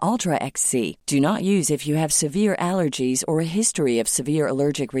Juvederm Ultra XC. Do not use if you have severe allergies or a history of severe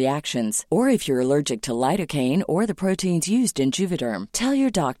allergic reactions, or if you're allergic to lidocaine or the proteins used in Juvederm. Tell your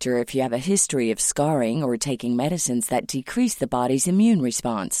doctor if you have a history of scarring or taking medicines that decrease the body's immune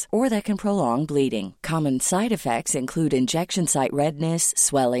response or that can prolong bleeding. Common side effects include injection site redness,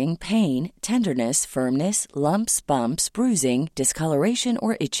 swelling, pain, tenderness, firmness, lumps, bumps, bruising, discoloration,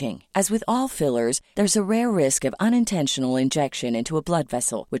 or itching. As with all fillers, there's a rare risk of unintentional injection into a blood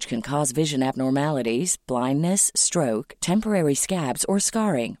vessel, which can cause vision abnormalities, blindness, stroke, temporary scabs, or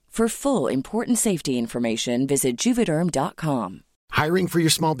scarring. For full, important safety information, visit Juvederm.com. Hiring for your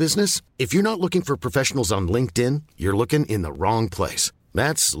small business? If you're not looking for professionals on LinkedIn, you're looking in the wrong place.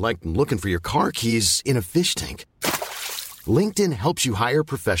 That's like looking for your car keys in a fish tank. LinkedIn helps you hire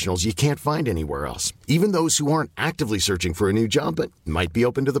professionals you can't find anywhere else, even those who aren't actively searching for a new job but might be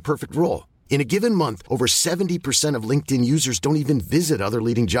open to the perfect role. In a given month, over 70% of LinkedIn users don't even visit other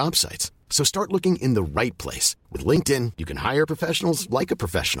leading job sites. So start looking in the right place. With LinkedIn, you can hire professionals like a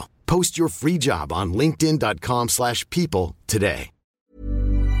professional. Post your free job on linkedin.com/people today.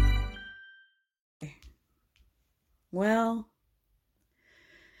 Well,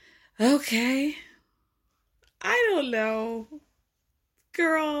 okay. I don't know.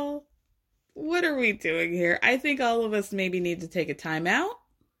 Girl, what are we doing here? I think all of us maybe need to take a time out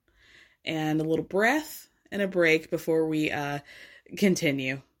and a little breath and a break before we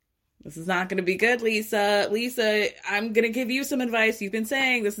continue. This is not going to be good, Lisa. Lisa, I'm going to give you some advice. You've been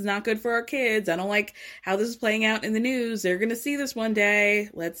saying this is not good for our kids. I don't like how this is playing out in the news. They're going to see this one day.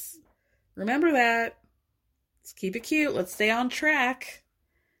 Let's remember that. Let's keep it cute. Let's stay on track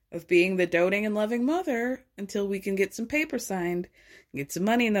of being the doting and loving mother until we can get some paper signed and get some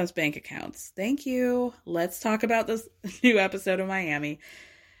money in those bank accounts. Thank you. Let's talk about this new episode of Miami.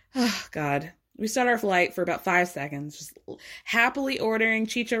 Oh, God. We start our flight for about 5 seconds, just happily ordering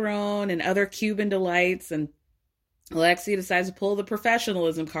chicharron and other Cuban delights, and Alexia decides to pull the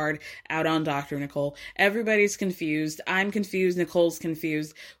professionalism card out on Dr. Nicole. Everybody's confused. I'm confused. Nicole's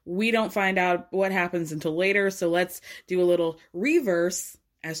confused. We don't find out what happens until later, so let's do a little reverse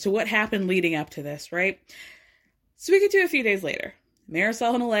as to what happened leading up to this, right? So we get to a few days later.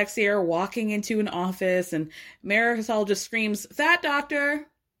 Marisol and Alexia are walking into an office, and Marisol just screams, "Fat doctor!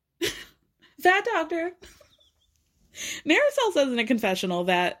 Fat doctor!" Marisol says in a confessional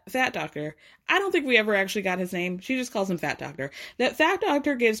that Fat Doctor, I don't think we ever actually got his name. She just calls him Fat Doctor. That Fat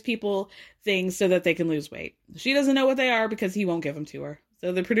Doctor gives people things so that they can lose weight. She doesn't know what they are because he won't give them to her.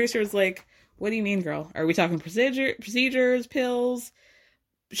 So the producer is like, what do you mean, girl? Are we talking procedures, pills,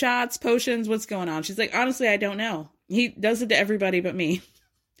 shots, potions? What's going on? She's like, honestly, I don't know. He does it to everybody but me.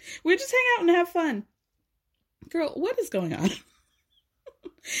 We just hang out and have fun. Girl, what is going on?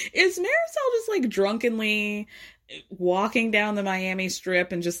 Is Marisol just like drunkenly walking down the Miami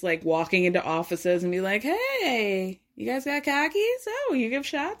Strip and just like walking into offices and be like, hey, you guys got khakis? Oh, you give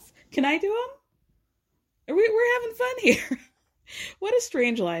shots? Can I do them? We're having fun here. What a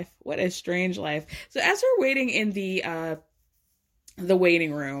strange life. What a strange life. So as we're waiting in the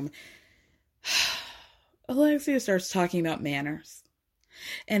waiting room, Alexia starts talking about manners.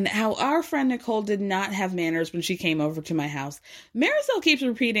 And how our friend Nicole did not have manners when she came over to my house. Marisol keeps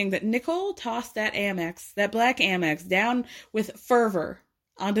repeating that Nicole tossed that Amex, that black Amex, down with fervor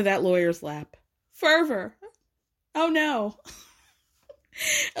onto that lawyer's lap. Fervor. Oh no.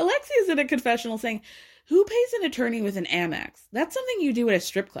 Alexia's in a confessional saying, who pays an attorney with an Amex? That's something you do at a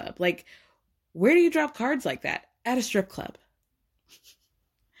strip club. Like, where do you drop cards like that? At a strip club.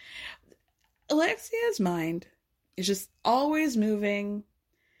 Alexia's mind is just always moving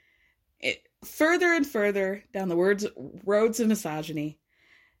further and further down the roads of misogyny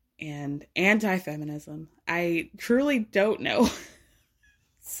and anti-feminism. I truly don't know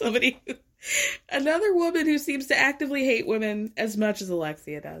another woman who seems to actively hate women as much as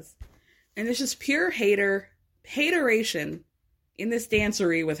Alexia does. And it's just pure hateration in this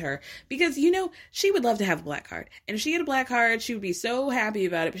dancery with her. Because, she would love to have a black card. And if she had a black card, she would be so happy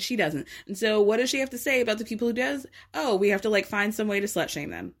about it, but she doesn't. And so what does she have to say about the people who does? Oh, we have to find some way to slut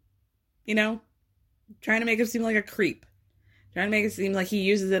shame them. Trying to make him seem like a creep. Trying to make it seem like he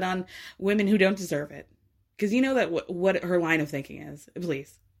uses it on women who don't deserve it. Because you know that what her line of thinking is.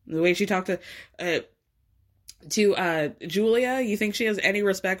 Please. The way she talked to Julia, you think she has any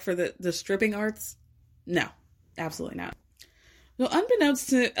respect for the stripping arts? No, absolutely not. Well, unbeknownst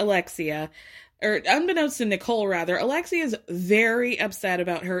to Nicole, Alexia is very upset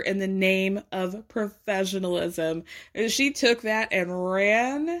about her in the name of professionalism. She took that and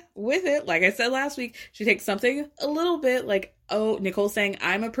ran with it. Like I said last week, she takes something a little bit like, oh, Nicole's saying,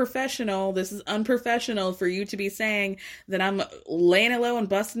 I'm a professional. This is unprofessional for you to be saying that I'm laying it low and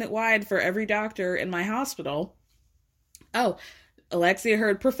busting it wide for every doctor in my hospital. Oh, Alexia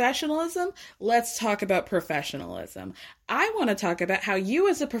heard professionalism. Let's talk about professionalism. I want to talk about how you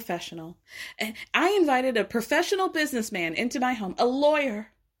as a professional, and I invited a professional businessman into my home, a lawyer,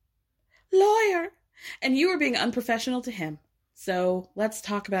 and you were being unprofessional to him. So let's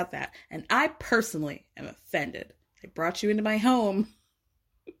talk about that. And I personally am offended. I brought you into my home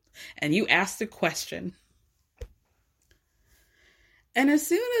and you asked a question. And as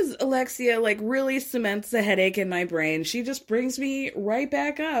soon as Alexia really cements the headache in my brain, she just brings me right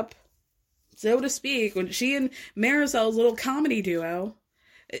back up, so to speak, when she and Marisol's little comedy duo.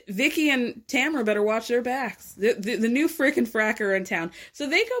 Vicky and Tamara better watch their backs. The new frickin' fracker in town. So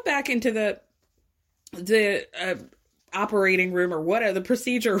they go back into the operating room or whatever, the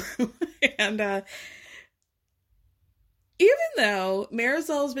procedure room, and even though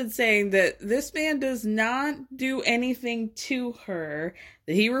Marisol's been saying that this man does not do anything to her,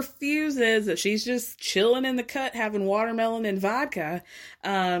 that he refuses, that she's just chilling in the cut, having watermelon and vodka,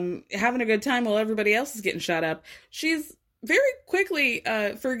 having a good time while everybody else is getting shot up, she's very quickly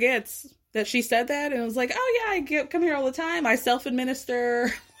forgets that she said that and was like, oh yeah, I come here all the time. I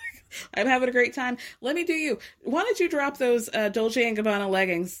self-administer. I'm having a great time. Let me do you. Why don't you drop those Dolce & Gabbana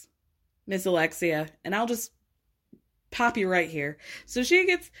leggings, Miss Alexia, and I'll just pop you right here. So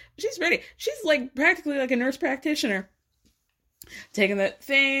she's ready. She's practically like a nurse practitioner. Taking that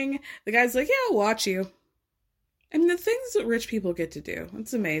thing. The guy's like, yeah, I'll watch you. I mean, the things that rich people get to do.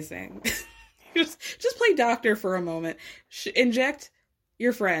 It's amazing. just play doctor for a moment. Inject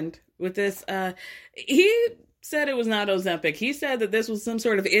your friend with this. He said it was not Ozempic. He said that this was some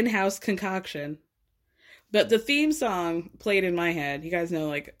sort of in-house concoction. But the theme song played in my head. You guys know,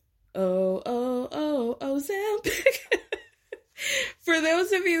 like, oh, oh, oh, Ozempic. For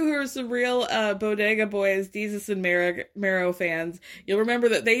those of you who are some real Bodega Boys, Jesus and Marrow fans, you'll remember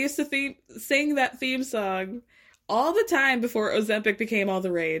that they used to sing that theme song all the time before Ozempic became all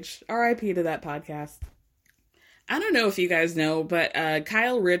the rage. R.I.P. to that podcast. I don't know if you guys know, but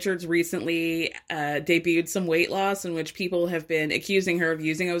Kyle Richards recently debuted some weight loss in which people have been accusing her of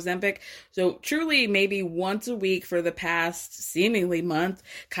using Ozempic. So truly, maybe once a week for the past seemingly month,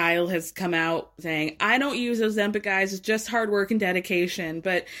 Kyle has come out saying, I don't use Ozempic, guys. It's just hard work and dedication.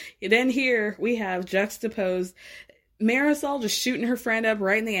 But then here we have juxtaposed Marisol just shooting her friend up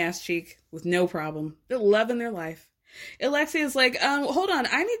right in the ass cheek with no problem. They're loving their life. Alexia's like, hold on,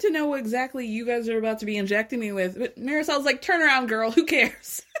 I need to know what exactly you guys are about to be injecting me with. But Marisol's like, turn around, girl, who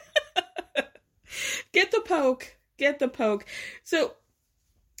cares? Get the poke. So,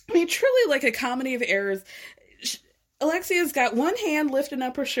 I mean, truly like a comedy of errors. Alexia's got one hand lifting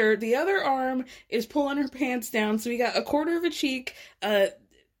up her shirt, the other arm is pulling her pants down, so we got a quarter of a cheek, a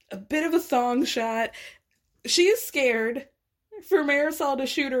bit of a thong shot. She is scared for Marisol to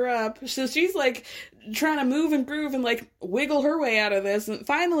shoot her up, so she's like trying to move and groove and like wiggle her way out of this, and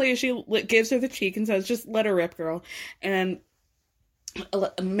finally she gives her the cheek and says, just let her rip, girl. And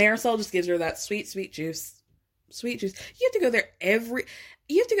Marisol just gives her that sweet juice. You have to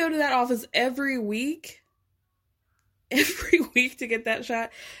go to that office every week to get that shot,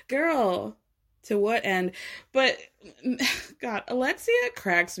 girl. To what end? But God, Alexia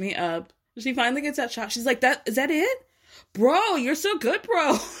cracks me up. She finally gets that shot. She's like, is that it? Bro, you're so good,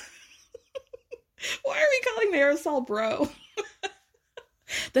 bro. Why are we calling Marisol bro?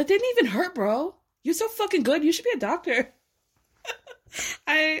 That didn't even hurt, bro. You're so fucking good. You should be a doctor.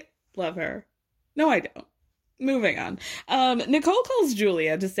 I love her. No, I don't. Moving on. Nicole calls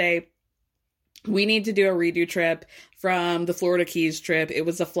Julia to say, we need to do a redo trip from the Florida Keys trip. It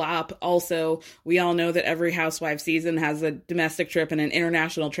was a flop. Also, we all know that every housewife season has a domestic trip and an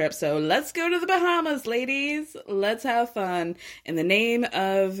international trip. So let's go to the Bahamas, ladies. Let's have fun in the name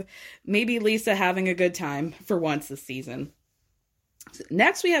of maybe Lisa having a good time for once this season.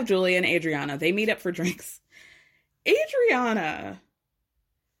 Next, we have Julia and Adriana. They meet up for drinks. Adriana,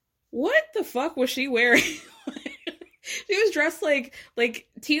 what the fuck was she wearing? She was dressed like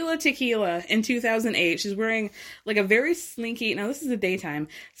Tila Tequila in 2008. She's wearing like a very slinky, now this is the daytime,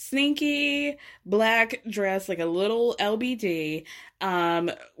 slinky black dress, like a little LBD,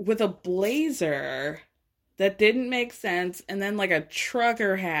 with a blazer that didn't make sense, and then like a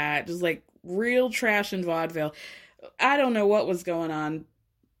trucker hat, just like real trash and vaudeville. I don't know what was going on.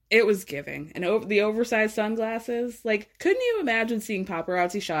 It was giving. And the oversized sunglasses, like, couldn't you imagine seeing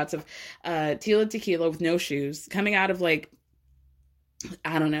paparazzi shots of Tila Tequila with no shoes coming out of, like,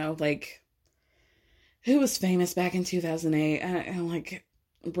 I don't know, like, who was famous back in 2008? Like,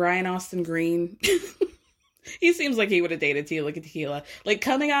 Brian Austin Green. He seems like he would have dated Tila Tequila. Like,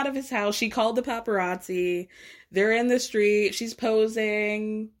 coming out of his house, she called the paparazzi. They're in the street. She's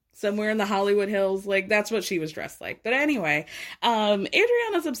posing somewhere in the Hollywood Hills. Like, that's what she was dressed like. But anyway,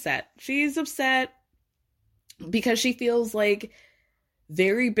 Adriana's upset. She's upset because she feels like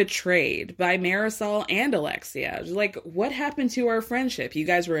very betrayed by Marisol and Alexia. She's like, what happened to our friendship? You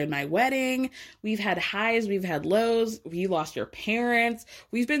guys were in my wedding. We've had highs. We've had lows. You lost your parents.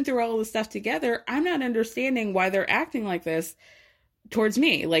 We've been through all this stuff together. I'm not understanding why they're acting like this towards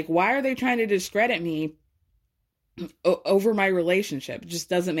me. Like, why are they trying to discredit me over my relationship? It just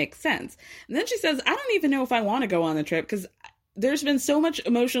doesn't make sense. And then she says, I don't even know if I want to go on the trip because there's been so much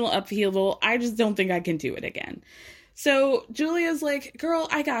emotional upheaval. I just don't think I can do it again. So Julia's like, girl,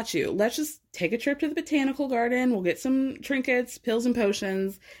 I got you. Let's just take a trip to the botanical garden. We'll get some trinkets, pills and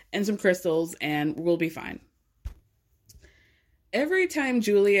potions, and some crystals, and we'll be fine. Every time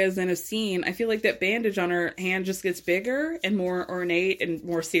Julia is in a scene, I feel like that bandage on her hand just gets bigger and more ornate and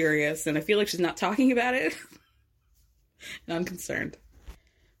more serious, and I feel like she's not talking about it. And I'm concerned.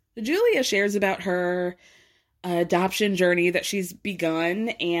 Julia shares about her adoption journey that she's begun,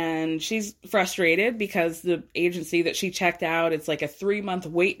 and she's frustrated because the agency that she checked out, it's like a 3-month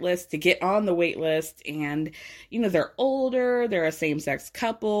wait list to get on the wait list, and you know, they're older, they're a same-sex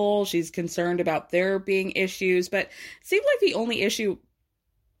couple. She's concerned about there being issues, but it seemed like the only issue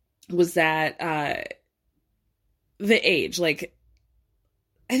was that the age. Like,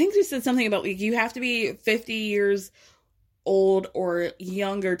 I think she said something about like you have to be 50 years old or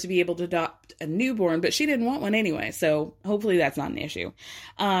younger to be able to adopt a newborn, but she didn't want one anyway, so hopefully that's not an issue.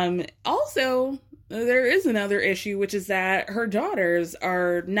 Also, there is another issue, which is that her daughters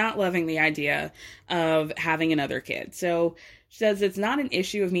are not loving the idea of having another kid. So she says it's not an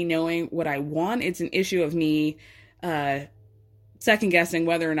issue of me knowing what I want, it's an issue of me second guessing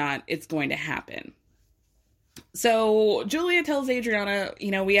whether or not it's going to happen. So Julia tells Adriana,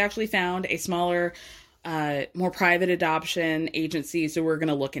 we actually found a smaller, more private adoption agency, so we're going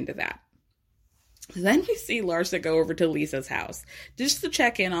to look into that. Then we see Larsa go over to Lisa's house just to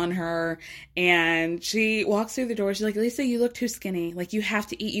check in on her, and she walks through the door. She's like, Lisa, you look too skinny. Like, you have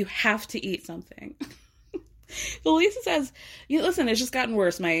to eat something. So Lisa says, listen, it's just gotten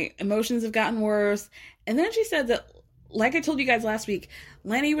worse. My emotions have gotten worse. And then she said that, like I told you guys last week,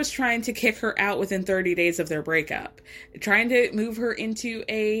 Lenny was trying to kick her out within 30 days of their breakup, trying to move her into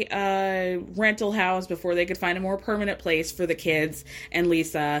a rental house before they could find a more permanent place for the kids and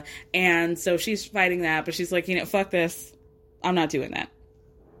Lisa. And so she's fighting that, but she's like, fuck this. I'm not doing that.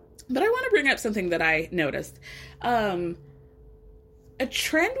 But I want to bring up something that I noticed. A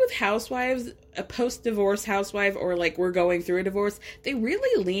trend with housewives, a post-divorce housewife, or like we're going through a divorce, they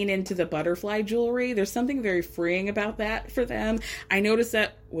really lean into the butterfly jewelry. There's something very freeing about that for them. I noticed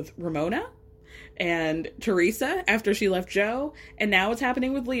that with Ramona and Teresa after she left Joe, and now it's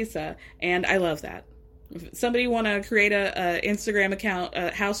happening with Lisa, and I love that. If somebody want to create a Instagram account,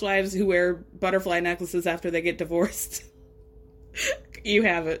 housewives who wear butterfly necklaces after they get divorced, you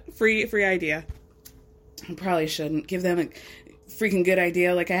have it. Free idea. I probably shouldn't give them a freaking good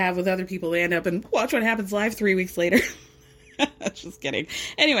idea like I have with other people. They end up and watch what happens live 3 weeks later. Just kidding.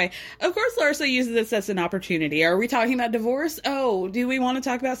 Anyway, of course Larsa uses this as an opportunity. Are we talking about divorce? Oh, do we want to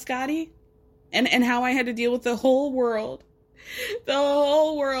talk about Scotty? And how I had to deal with the whole world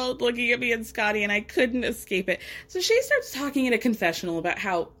looking at me and Scotty, and I couldn't escape it. So she starts talking in a confessional about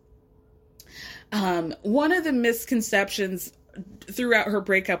how one of the misconceptions throughout her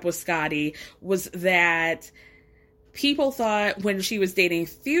breakup with Scotty was that people thought when she was dating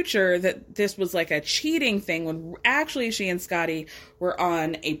Future that this was like a cheating thing, when actually she and Scotty were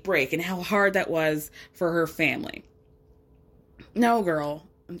on a break, and how hard that was for her family. No, girl.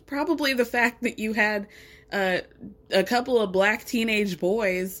 Probably the fact that you had a couple of black teenage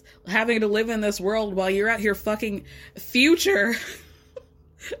boys having to live in this world while you're out here fucking Future.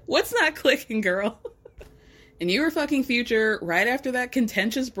 What's not clicking, girl? And you were fucking Future right after that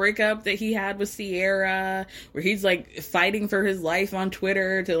contentious breakup that he had with Sierra, where he's like fighting for his life on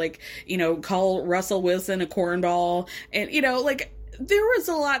Twitter to call Russell Wilson a cornball. And, there was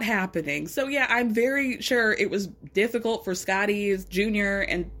a lot happening. So yeah, I'm very sure it was difficult for Scotty Jr.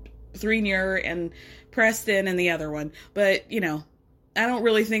 and Threenier and Preston and the other one. But, I don't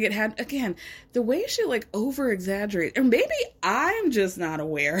really think it had, again, the way she over exaggerated, or maybe I'm just not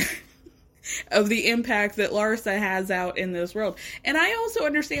aware of the impact that Larsa has out in this world. And I also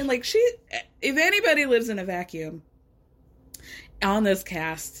understand, if anybody lives in a vacuum on this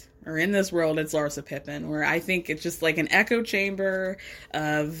cast or in this world, it's Larsa Pippen, where I think it's just like an echo chamber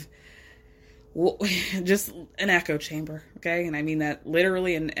of just an echo chamber. Okay. And I mean that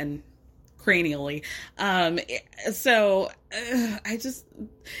literally and cranially. So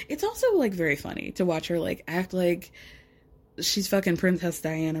it's also very funny to watch her act like she's fucking Princess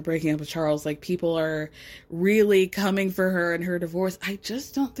Diana breaking up with Charles. People are really coming for her and her divorce. I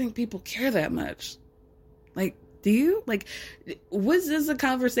just don't think people care that much. Do you? Was this a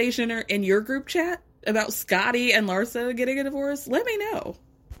conversation in your group chat about Scotty and Larsa getting a divorce? Let me know.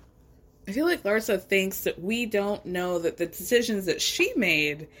 I feel like Larsa thinks that we don't know that the decisions that she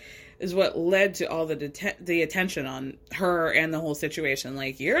made is what led to all the attention on her and the whole situation.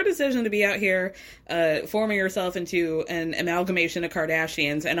 Your decision to be out here forming yourself into an amalgamation of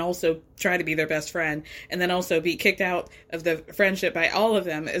Kardashians and also try to be their best friend and then also be kicked out of the friendship by all of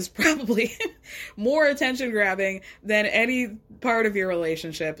them is probably more attention grabbing than any part of your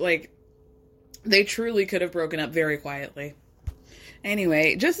relationship. They truly could have broken up very quietly.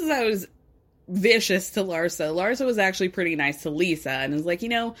 Anyway, just as I was vicious to Larsa was actually pretty nice to Lisa and was like,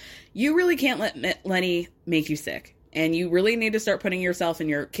 you really can't let Lenny make you sick, and you really need to start putting yourself and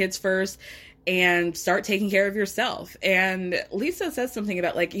your kids first and start taking care of yourself. And Lisa says something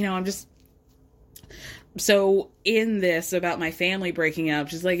about I'm just so in this about my family breaking up.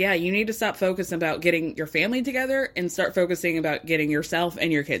 She's like, yeah, you need to stop focusing about getting your family together and start focusing about getting yourself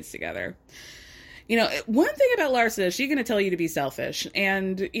and your kids together. One thing about Larsa is she's going to tell you to be selfish.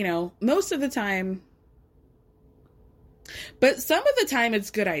 And, most of the time, but some of the time it's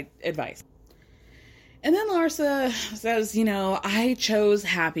good advice. And then Larsa says, you know, I chose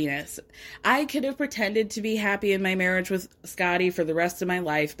happiness. I could have pretended to be happy in my marriage with Scotty for the rest of my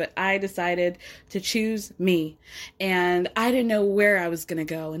life, but I decided to choose me. And I didn't know where I was going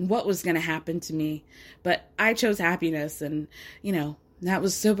to go and what was going to happen to me. But I chose happiness, and, you know, that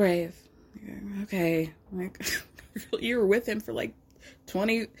was so brave. Okay. Like, you were with him for like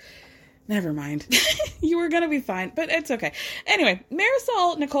 20... Never mind. You were going to be fine, but it's okay. Anyway,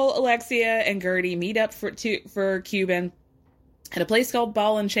 Marisol, Nicole, Alexia, and Gertie meet up for Cuban at a place called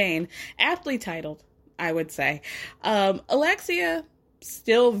Ball and Chain. Aptly titled, I would say. Alexia,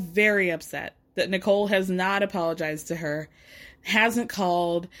 still very upset that Nicole has not apologized to her, hasn't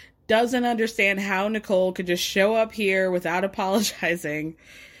called, doesn't understand how Nicole could just show up here without apologizing.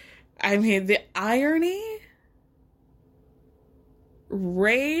 I mean, the irony.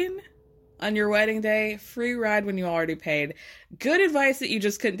 Rain on your wedding day, free ride when you already paid. Good advice that you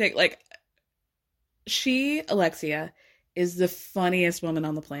just couldn't take. Like, Alexia, is the funniest woman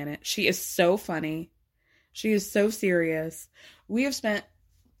on the planet. She is so funny. She is so serious. We have spent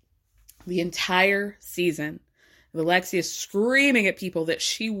the entire season with Alexia screaming at people that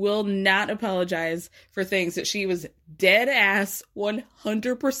she will not apologize for things that she was dead ass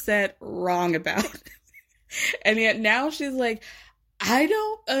 100% wrong about. And yet now she's like, I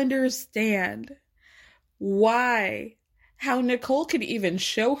don't understand how Nicole could even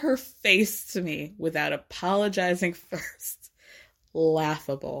show her face to me without apologizing first.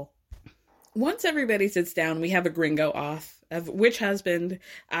 Laughable. Once everybody sits down, we have a gringo off of which husband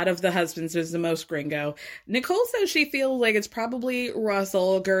out of the husbands is the most gringo. Nicole says she feels like it's probably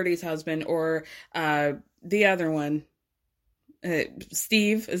Russell, Gertie's husband, or the other one.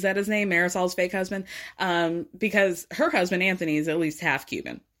 Steve, is that his name? Marisol's fake husband? Because her husband, Anthony, is at least half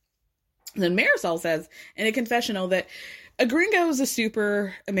Cuban. Then Marisol says in a confessional that a gringo is a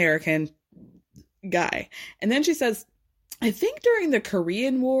super American guy. And then she says, I think during the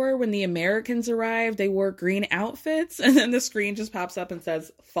Korean War, when the Americans arrived, they wore green outfits. And then the screen just pops up and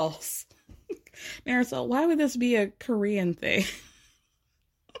says, false. Marisol, why would this be a Korean thing?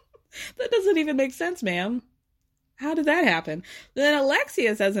 That doesn't even make sense, ma'am. How did that happen? Then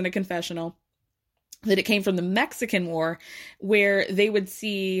Alexia says in a confessional that it came from the Mexican War, where they would just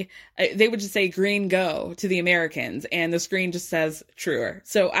say green go to the Americans, and the screen just says truer.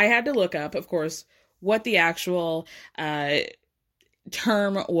 So I had to look up, of course, what the actual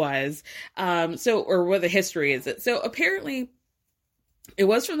term was, or what the history is. So apparently it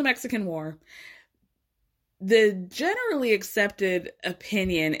was from the Mexican War. The generally accepted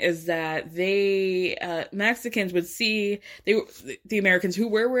opinion is that Mexicans would see the Americans who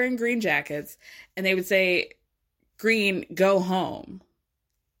were wearing green jackets, and they would say, green, go home.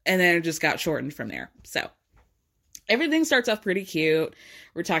 And then it just got shortened from there. So everything starts off pretty cute.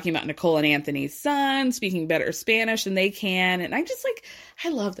 We're talking about Nicole and Anthony's son speaking better Spanish than they can. And I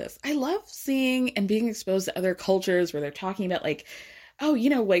love this. I love seeing and being exposed to other cultures where they're talking about oh,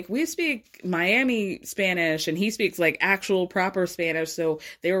 you know, we speak Miami Spanish and he speaks actual proper Spanish. So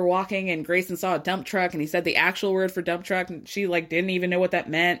they were walking and Grayson saw a dump truck and he said the actual word for dump truck and she didn't even know what that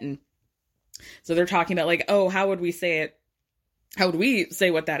meant. And so they're talking about oh, how would we say it? How would we say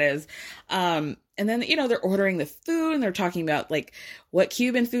what that is? And then, you know, they're ordering the food and they're talking about what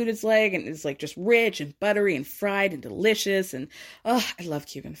Cuban food is like. And it's just rich and buttery and fried and delicious. And I love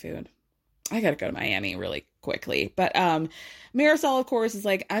Cuban food. I got to go to Miami really quickly. But Marisol, of course, is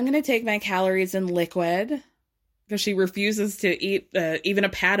I'm going to take my calories in liquid because she refuses to eat even a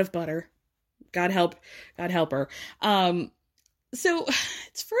pat of butter. God help her. So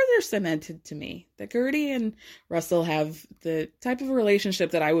it's further cemented to me that Gertie and Russell have the type of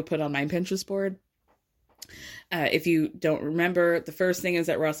relationship that I would put on my Pinterest board. If you don't remember, the first thing is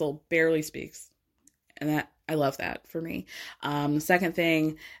that Russell barely speaks. And that I love that for me. The second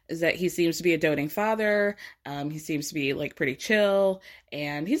thing is that he seems to be a doting father. He seems to be pretty chill,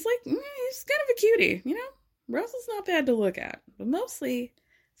 and he's he's kind of a cutie, you know. Russell's not bad to look at, but mostly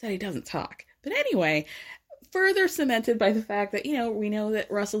it's that he doesn't talk. But anyway, further cemented by the fact that, you know, we know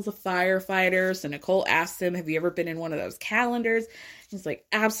that Russell's a firefighter. So Nicole asked him, "Have you ever been in one of those calendars?" He's like,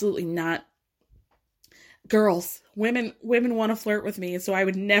 "Absolutely not. Girls, women want to flirt with me, so I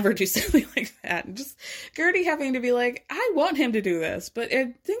would never do something like that." And just Gertie having to be I want him to do this, but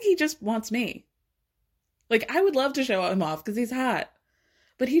I think he just wants me. I would love to show him off because he's hot,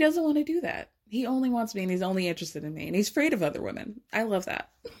 but he doesn't want to do that. He only wants me and he's only interested in me and he's afraid of other women. I love that.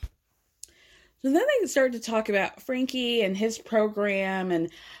 So then they started to talk about Frankie and his program and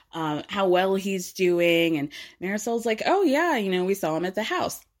how well he's doing. And Marisol's like, "Oh yeah, you know, we saw him at the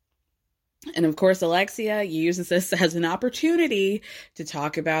house." And of course, Alexia uses this as an opportunity to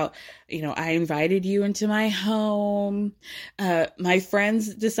talk about, I invited you into my home. My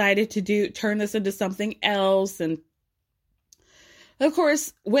friends decided to turn this into something else. And of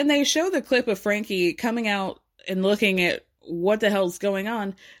course, when they show the clip of Frankie coming out and looking at what the hell's going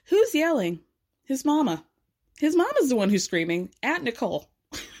on, who's yelling? His mama. His mama's the one who's screaming at Nicole.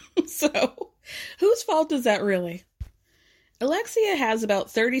 So whose fault is that really? Alexia has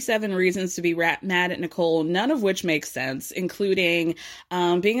about 37 reasons to be mad at Nicole, none of which makes sense, including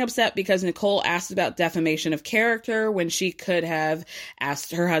being upset because Nicole asked about defamation of character when she could have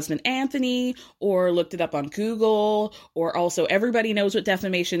asked her husband Anthony or looked it up on Google, or also everybody knows what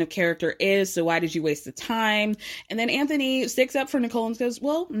defamation of character is, so why did you waste the time? And then Anthony sticks up for Nicole and goes,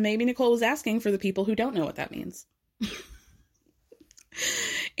 well, maybe Nicole was asking for the people who don't know what that means.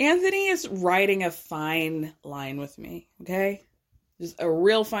 Anthony is riding a fine line with me, okay? Just a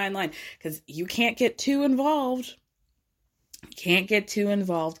real fine line, because you can't get too involved.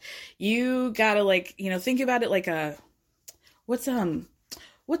 You gotta think about it like what's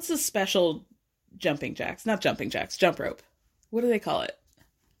the special jumping jacks? Not jumping jacks, jump rope. What do they call it?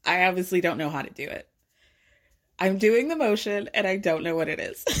 I obviously don't know how to do it. I'm doing the motion and I don't know what it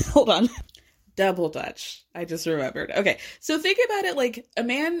is. Hold on. Double Dutch. I just remembered. Okay. So think about it like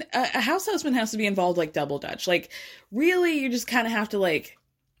a house husband has to be involved like double Dutch. Like really, you just kind of have to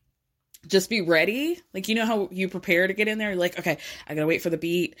just be ready. Like, how you prepare to get in there? You're like, okay, I gotta wait for the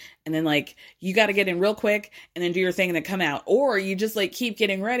beat. And then you gotta get in real quick and then do your thing and then come out. Or you just keep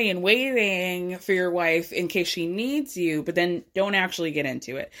getting ready and waiting for your wife in case she needs you, but then don't actually get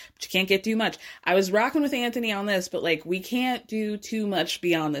into it. But you can't get too much. I was rocking with Anthony on this, but we can't do too much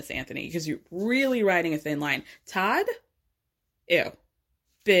beyond this, Anthony, because you're really riding a thin line. Todd? Ew.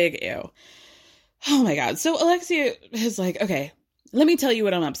 Big ew. Oh my God. So Alexia is okay, let me tell you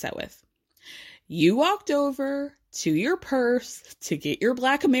what I'm upset with. You walked over to your purse to get your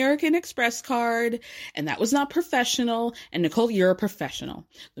Black American Express card, and that was not professional. And Nicole, you're a professional.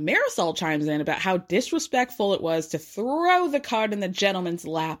 The Marisol chimes in about how disrespectful it was to throw the card in the gentleman's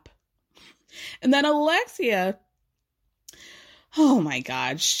lap. And then Alexia, oh my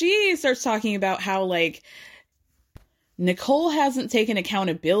God, she starts talking about how Nicole hasn't taken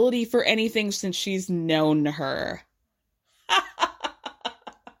accountability for anything since she's known her.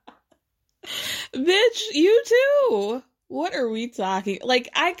 Bitch, you too. What are we talking?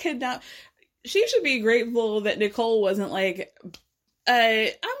 I could not. She should be grateful that Nicole wasn't I'm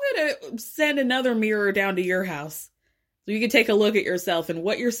going to send another mirror down to your house so you can take a look at yourself and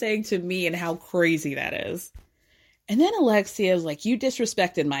what you're saying to me and how crazy that is. And then Alexia is you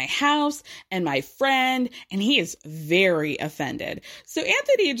disrespected my house and my friend, and he is very offended. So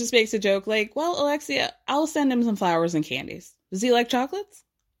Anthony just makes a joke well, Alexia, I'll send him some flowers and candies. Does he like chocolates?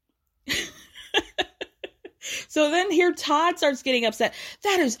 So then here Todd starts getting upset.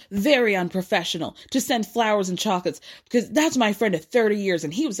 That is very unprofessional to send flowers and chocolates because that's my friend of 30 years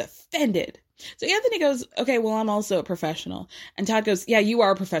and he was offended. So Anthony goes, okay, well, I'm also a professional. And Todd goes, yeah, you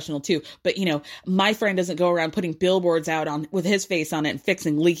are a professional too. But my friend doesn't go around putting billboards out on with his face on it and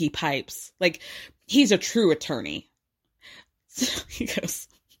fixing leaky pipes. He's a true attorney. So he goes.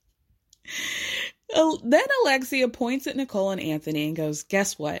 Then Alexia points at Nicole and Anthony and goes,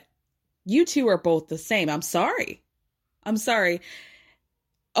 guess what? You two are both the same. I'm sorry.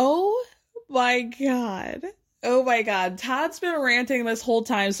 Oh my God. Todd's been ranting this whole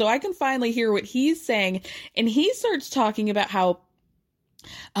time, so I can finally hear what he's saying. And he starts talking about how,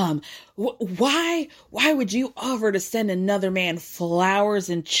 why would you offer to send another man flowers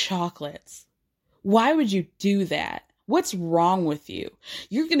and chocolates? Why would you do that? What's wrong with you?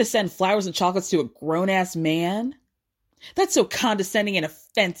 You're going to send flowers and chocolates to a grown-ass man? That's so condescending and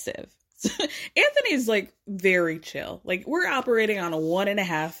offensive. Anthony's very chill. We're operating on a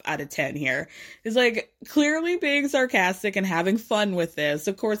 1.5 out of 10 here. He's clearly being sarcastic and having fun with this.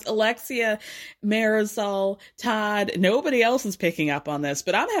 Of course, Alexia, Marisol, Todd, nobody else is picking up on this,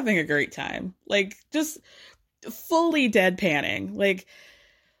 but I'm having a great time. Just fully deadpanning.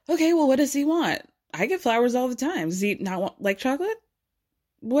 Okay, well, what does he want? I get flowers all the time. Does he not want chocolate?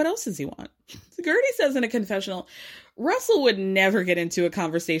 What else does he want? Gertie says in a confessional, Russell would never get into a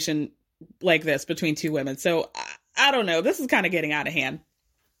conversation like this between two women. So I don't know. This is kind of getting out of hand.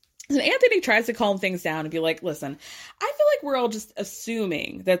 And Anthony tries to calm things down and be listen, I feel we're all just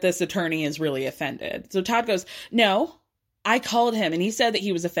assuming that this attorney is really offended. So Todd goes, no, I called him and he said that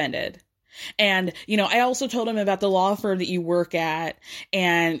he was offended. And, I also told him about the law firm that you work at.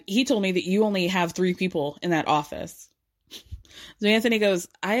 And he told me that you only have 3 people in that office. So Anthony goes,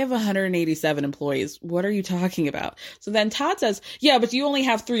 I have 187 employees. What are you talking about? So then Todd says, yeah, but you only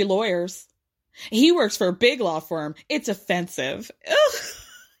have 3 lawyers. He works for a big law firm. It's offensive. Ugh.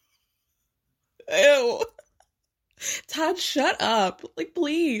 Ew. Todd, shut up. Like,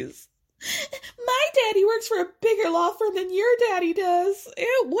 please. My daddy works for a bigger law firm than your daddy does.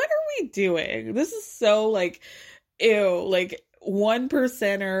 Ew, what are we doing? This is so, like, ew, like,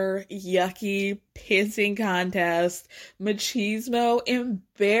 1%er, yucky, pissing contest, machismo,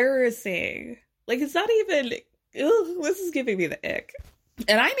 embarrassing. Like, it's not even, ugh, this is giving me the ick.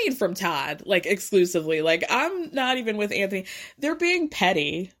 And I mean from Todd, like, exclusively. Like, I'm not even with Anthony. They're being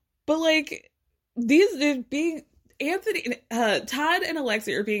petty. But, like, they're being, Todd and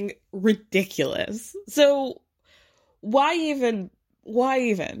Alexia are being ridiculous. So, why even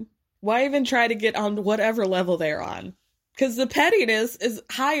try to get on whatever level they're on? Because the pettiness is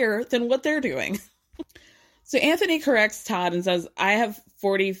higher than what they're doing. So Anthony corrects Todd and says, I have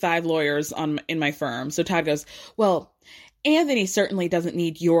 45 lawyers in my firm. So Todd goes, well, Anthony certainly doesn't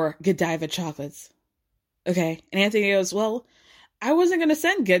need your Godiva chocolates. Okay. And Anthony goes, well, I wasn't going to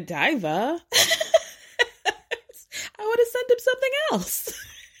send Godiva. I would have sent him something else.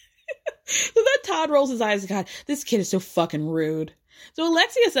 So then Todd rolls his eyes. God, this kid is so fucking rude. So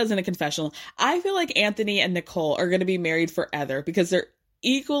Alexia says in a confessional, I feel like Anthony and Nicole are going to be married forever because they're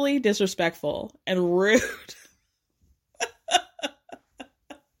equally disrespectful and rude.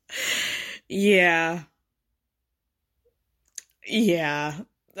 Yeah.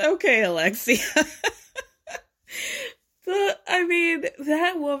 Okay, Alexia.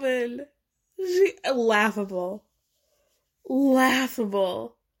 That woman, laughable.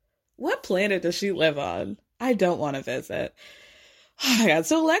 What planet does she live on? I don't want to visit. Oh my God.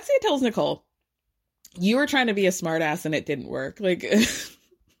 So Alexia tells Nicole, you were trying to be a smartass and it didn't work. Like,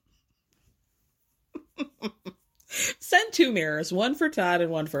 send 2 mirrors, one for Todd and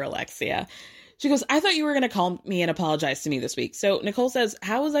one for Alexia. She goes, I thought you were going to call me and apologize to me this week. So Nicole says,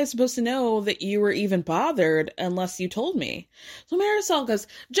 how was I supposed to know that you were even bothered unless you told me? So Marisol goes,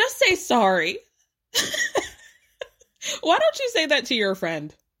 just say sorry. Why don't you say that to your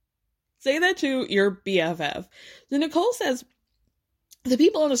friend? Say that to your BFF. So Nicole says, the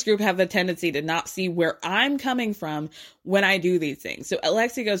people in this group have a tendency to not see where I'm coming from when I do these things. So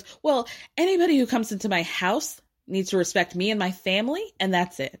Alexia goes, well, anybody who comes into my house needs to respect me and my family, and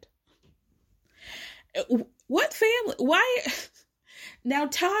that's it. What family? Why? Now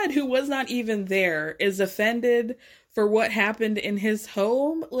Todd, who was not even there, is offended for what happened in his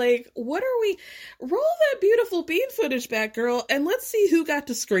home. Like, what are we? Roll that beautiful bean footage back, girl, and let's see who got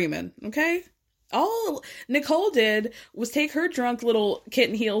to screaming, okay? All Nicole did was take her drunk little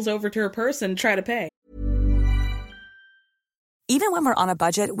kitten heels over to her purse and try to pay. Even when we're on a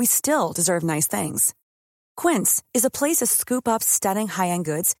budget, we still deserve nice things. Quince is a place to scoop up stunning high-end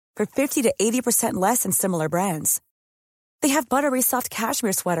goods for 50 to 80% less than similar brands. They have buttery soft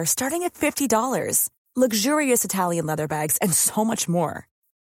cashmere sweaters starting at $50, luxurious Italian leather bags, and so much more.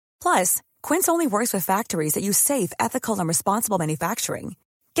 Plus, Quince only works with factories that use safe, ethical, and responsible manufacturing.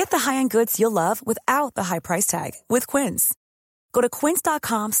 Get the high-end goods you'll love without the high price tag with Quince. Go to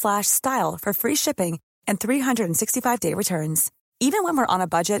quince.com/style for free shipping and 365-day returns. Even when we're on a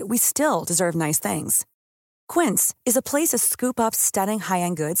budget, we still deserve nice things. Quince is a place to scoop up stunning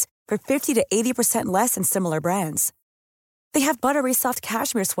high-end goods for 50 to 80% less than similar brands. They have buttery soft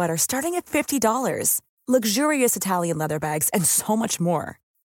cashmere sweaters starting at $50, luxurious Italian leather bags, and so much more.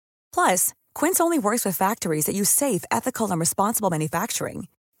 Plus, Quince only works with factories that use safe, ethical, and responsible manufacturing.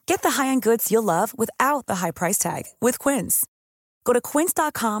 Get the high-end goods you'll love without the high price tag with Quince. Go to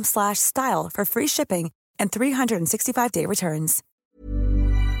quince.com/style for free shipping and 365-day returns.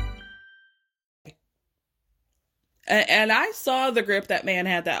 And I saw the grip that man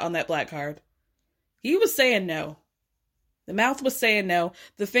had that on that black card. He was saying no. The mouth was saying no.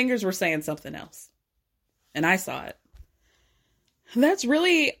 The fingers were saying something else. And I saw it. That's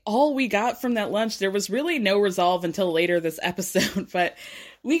really all we got from that lunch. There was really no resolve until later this episode, but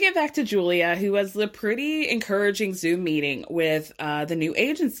we get back to Julia, who has the pretty encouraging Zoom meeting with the new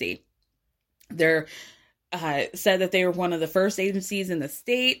agency. They're said that they were one of the first agencies in the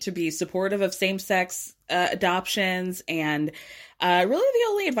state to be supportive of same-sex adoptions, and really the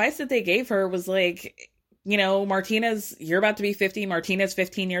only advice that they gave her was like, you know, Martina's, you're about to be 50. Martina's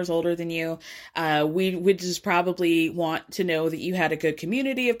 15 years older than you. We would just probably want to know that you had a good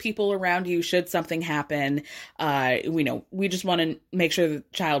community of people around you should something happen. We just want to make sure the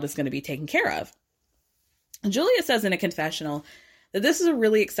child is going to be taken care of. Julia says in a confessional that this is a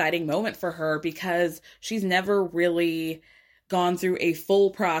really exciting moment for her because she's never really gone through a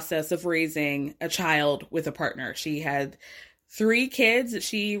full process of raising a child with a partner. She had 3 kids that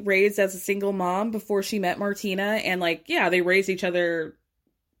she raised as a single mom before she met Martina. And they raised each other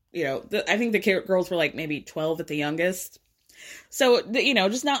I think the girls were like maybe 12 at the youngest. So,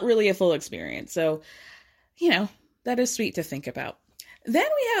 just not really a full experience. So, that is sweet to think about. Then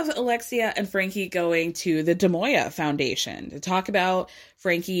we have Alexia and Frankie going to the DeMoya Foundation to talk about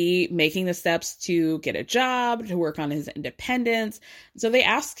Frankie making the steps to get a job, to work on his independence. So they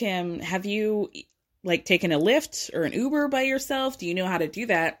ask him, have you taken a Lyft or an Uber by yourself? Do you know how to do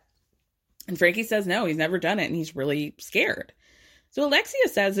that? And Frankie says no, he's never done it, and he's really scared. So Alexia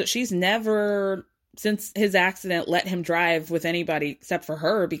says that she's never, since his accident, let him drive with anybody except for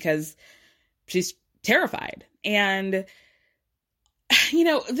her because she's terrified. And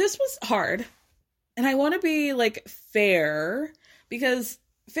this was hard, and I want to be fair, because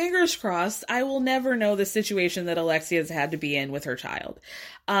fingers crossed, I will never know the situation that Alexia's had to be in with her child.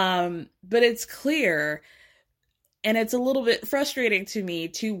 But it's clear, and it's a little bit frustrating to me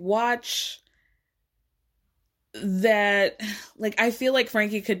to watch that. I feel like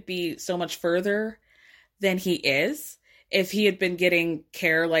Frankie could be so much further than he is if he had been getting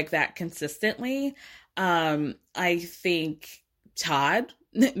care like that consistently. I think Todd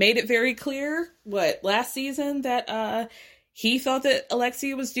made it very clear last season that he thought that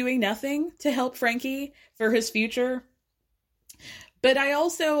Alexia was doing nothing to help Frankie for his future. But I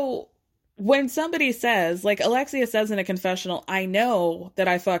also, when somebody says, Alexia says in a confessional, I know that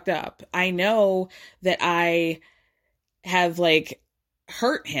I fucked up. I know that I have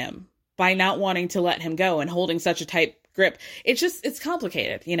hurt him by not wanting to let him go and holding such a tight grip. It's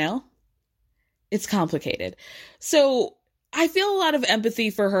complicated, It's complicated. So I feel a lot of empathy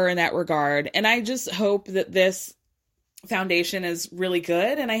for her in that regard. And I just hope that this foundation is really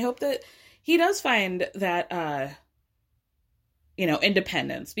good. And I hope that he does find that,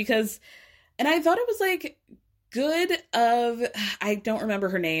 independence, because, and I thought it was good of, I don't remember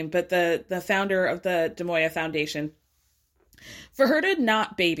her name, but the founder of the DeMoya Foundation, for her to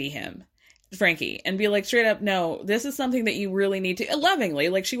not baby him, Frankie, and be straight up, no, this is something that you really need to,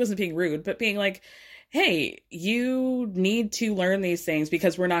 lovingly, she wasn't being rude, but being hey, you need to learn these things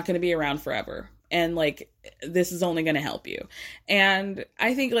because we're not going to be around forever. And this is only going to help you. And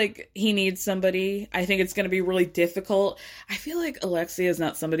I think he needs somebody. I think it's going to be really difficult. I feel like Alexia is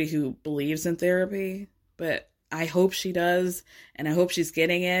not somebody who believes in therapy, but I hope she does. And I hope she's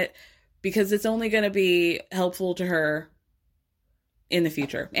getting it, because it's only going to be helpful to her in the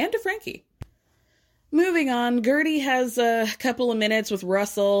future and to Frankie. Moving on, Gertie has a couple of minutes with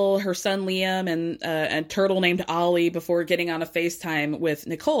Russell, her son Liam, and a turtle named Ollie before getting on a FaceTime with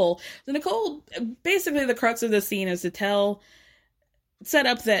Nicole. So Nicole, basically the crux of the scene is to set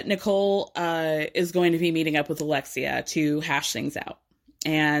up that Nicole is going to be meeting up with Alexia to hash things out.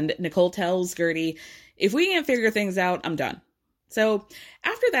 And Nicole tells Gertie, if we can't figure things out, I'm done. So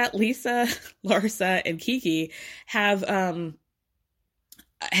after that, Lisa, Larsa, and Kiki have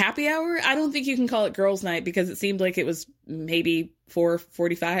happy hour. I don't think you can call it girls' night because it seemed like it was maybe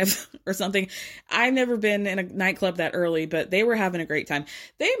 4:45 or something. I've never been in a nightclub that early, but they were having a great time.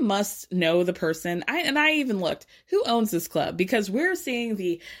 They must know the person. I even looked, who owns this club? Because we're seeing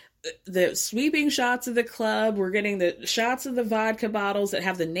the sweeping shots of the club. We're getting the shots of the vodka bottles that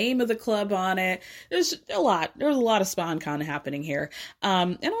have the name of the club on it. There's a lot of SpawnCon happening here.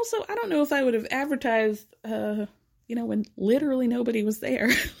 And also, I don't know if I would have advertised, when literally nobody was there.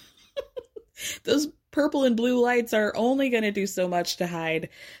 Those purple and blue lights are only going to do so much to hide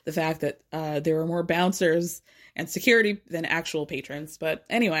the fact that there were more bouncers and security than actual patrons. But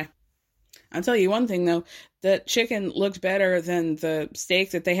anyway, I'll tell you one thing, though. The chicken looked better than the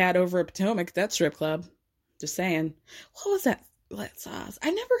steak that they had over at Potomac at that strip club. Just saying. What was that sauce? I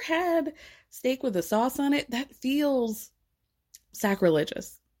never had steak with a sauce on it. That feels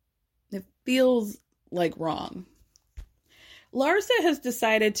sacrilegious. It feels wrong. Larsa has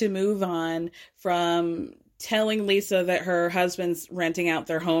decided to move on from telling Lisa that her husband's renting out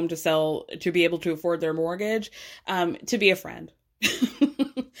their home to be able to afford their mortgage, to be a friend.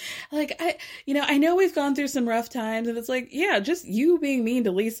 I know we've gone through some rough times, and it's just you being mean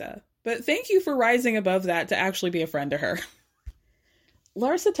to Lisa, but thank you for rising above that to actually be a friend to her.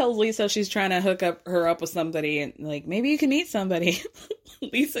 Larsa tells Lisa she's trying to hook her up with somebody, and maybe you can meet somebody.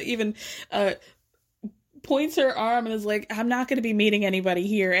 Lisa even, points her arm and is I'm not going to be meeting anybody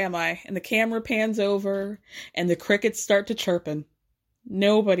here, am I? And the camera pans over and the crickets start to chirping.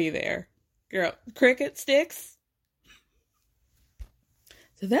 Nobody there. Girl, cricket sticks?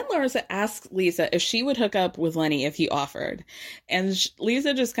 So then Larsa asks Lisa if she would hook up with Lenny if he offered. And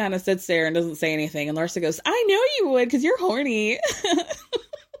Lisa just kind of sits there and doesn't say anything. And Larsa goes, I know you would because you're horny.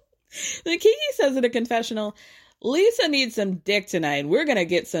 Then Kiki says in a confessional, Lisa needs some dick tonight. We're going to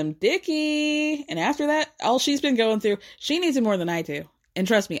get some dicky. And after that, all she's been going through, she needs it more than I do. And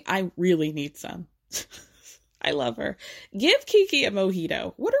trust me, I really need some. I love her. Give Kiki a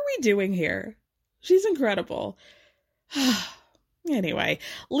mojito. What are we doing here? She's incredible. Anyway,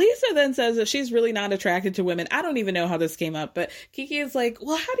 Lisa then says that she's really not attracted to women. I don't even know how this came up, but Kiki is like,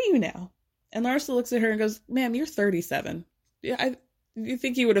 well, how do you know? And Larsa looks at her and goes, ma'am, you're 37. Yeah, you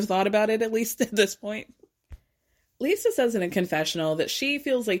think you would have thought about it at least at this point? Lisa says in a confessional that she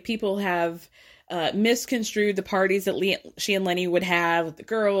feels like people have misconstrued the parties that she and Lenny would have with the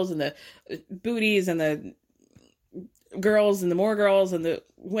girls and the booties and the girls and the more girls and the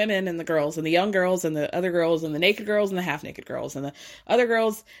women and the girls and the young girls and the other girls and the naked girls and the half naked girls and the other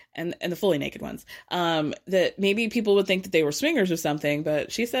girls and the fully naked ones. That maybe people would think that they were swingers or something,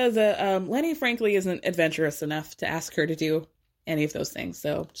 but she says that Lenny frankly isn't adventurous enough to ask her to do any of those things.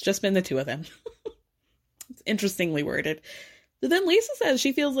 So it's just been the two of them. It's interestingly worded. But then Lisa says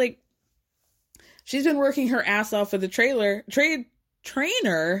she feels like she's been working her ass off with the trade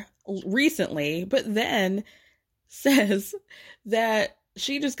trainer recently, but then says that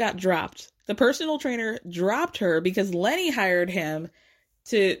she just got dropped. The personal trainer dropped her because Lenny hired him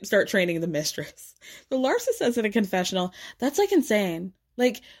to start training the mistress. So Larsa says in a confessional, that's like insane.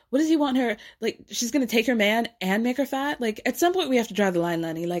 Like, what does he want her? Like, she's going to take her man and make her fat? Like, at some point we have to draw the line,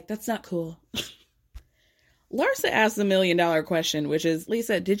 Lenny. Like, that's not cool. Larsa asks the $1 million question, which is,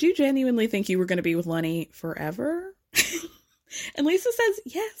 Lisa, did you genuinely think you were going to be with Lenny forever? And Lisa says,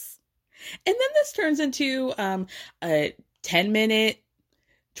 yes. And then this turns into a 10-minute,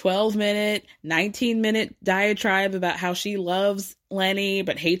 12-minute, 19-minute diatribe about how she loves Lenny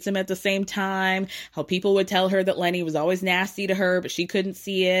but hates him at the same time. How people would tell her that Lenny was always nasty to her, but she couldn't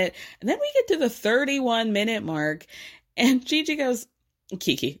see it. And then we get to the 31-minute mark, and Kiki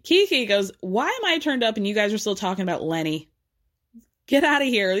goes, why am I turned up and you guys are still talking about Lenny? Get out of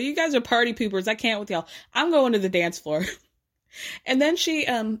here. You guys are party poopers. I can't with y'all. I'm going to the dance floor. And then she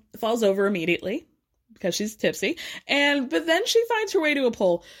falls over immediately because she's tipsy. But then she finds her way to a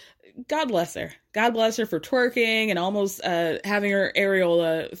pole. God bless her. God bless her for twerking and almost having her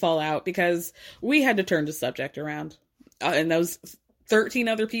areola fall out, because we had to turn the subject around. And those 13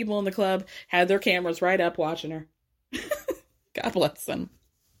 other people in the club had their cameras right up watching her. God bless them.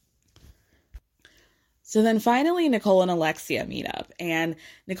 So then finally Nicole and Alexia meet up. And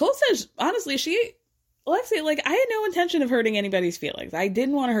Nicole says, honestly, Alexia, like, I had no intention of hurting anybody's feelings. I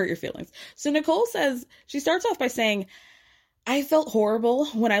didn't want to hurt your feelings. So Nicole says, she starts off by saying, I felt horrible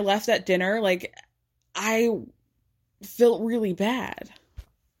when I left that dinner. Like, I felt really bad.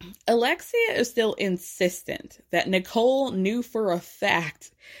 Alexia is still insistent that Nicole knew for a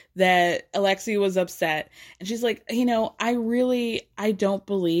fact that Alexia was upset. And she's like, I don't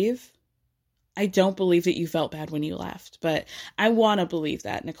believe that you felt bad when you left, but I want to believe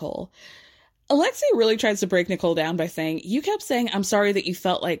that, Nicole. Alexia really tries to break Nicole down by saying, you kept saying, I'm sorry that you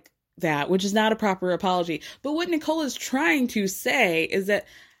felt like that, which is not a proper apology. But what Nicole is trying to say is that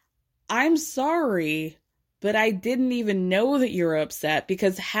I'm sorry, but I didn't even know that you were upset,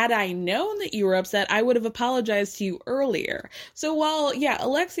 because had I known that you were upset, I would have apologized to you earlier. So while,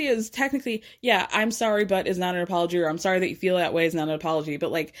 Alexia is technically, I'm sorry, but is not an apology, or I'm sorry that you feel that way is not an apology,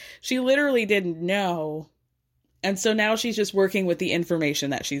 but like, she literally didn't know. And so now she's just working with the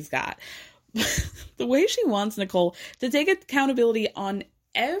information that she's got. The way she wants Nicole to take accountability on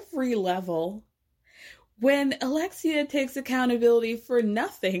every level, when Alexia takes accountability for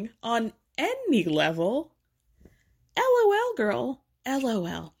nothing on any level. LOL, girl.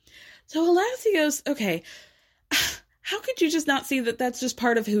 LOL. So Alexia goes, okay, how could you just not see that that's just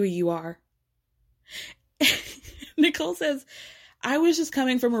part of who you are? Nicole says, I was just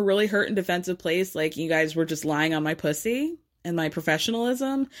coming from a really hurt and defensive place, like you guys were just lying on my pussy and my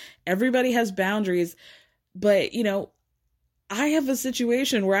professionalism. Everybody has boundaries, but I have a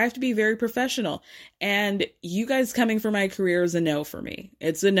situation where I have to be very professional, and you guys coming for my career is a no for me.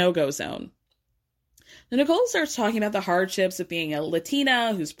 It's a no-go zone. Then Nicole starts talking about the hardships of being a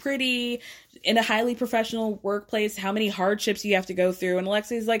Latina who's pretty in a highly professional workplace, how many hardships you have to go through. And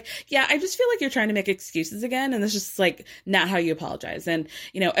Alexia's like, I just feel like you're trying to make excuses again. And this is just like not how you apologize. And,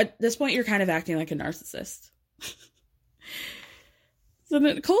 at this point, you're kind of acting like a narcissist. So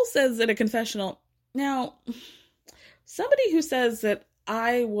Nicole says in a confessional, now, somebody who says that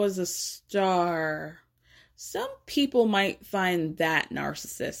I was a star, some people might find that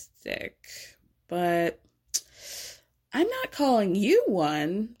narcissistic, but I'm not calling you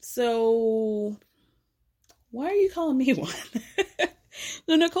one, so why are you calling me one?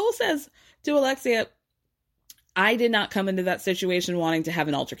 So Nicole says to Alexia, I did not come into that situation wanting to have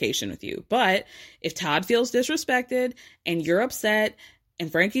an altercation with you, but if Todd feels disrespected and you're upset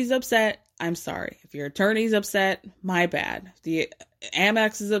and Frankie's upset, I'm sorry. If your attorney's upset, my bad. If the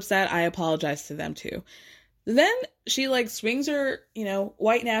Amex is upset, I apologize to them too. Then she like swings her,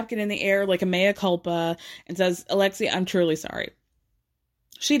 white napkin in the air like a mea culpa and says, Alexia, I'm truly sorry.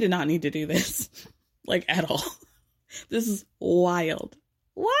 She did not need to do this, like at all. This is wild.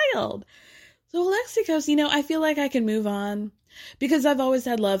 Wild. So Alexia goes, I feel like I can move on because I've always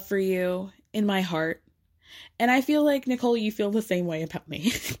had love for you in my heart. And I feel like, Nicole, you feel the same way about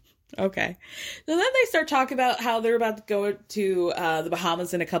me. Okay. So then they start talking about how they're about to go to the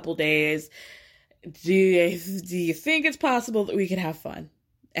Bahamas in a couple days. Do you think it's possible that we could have fun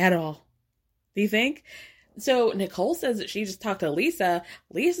at all? Do you think? So Nicole says that she just talked to Lisa.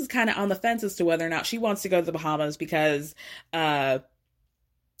 Lisa's kind of on the fence as to whether or not she wants to go to the Bahamas because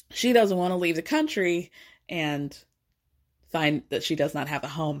she doesn't want to leave the country and find that she does not have a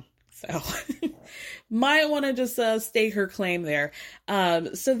home. So might want to just stake her claim there.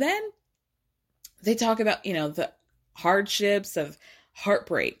 So then they talk about, the hardships of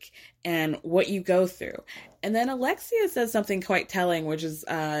heartbreak and what you go through. And then Alexia says something quite telling, which is,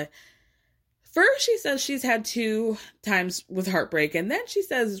 first she says she's had 2 times with heartbreak. And then she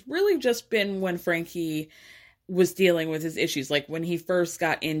says it's really just been when Frankie was dealing with his issues, like when he first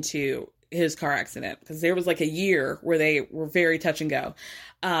got into his car accident, because there was like a year where they were very touch and go.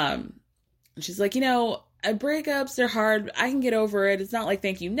 She's like, breakups, they're hard. I can get over it. It's not like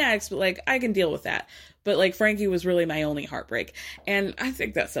thank you next, but like I can deal with that. But like Frankie was really my only heartbreak. And I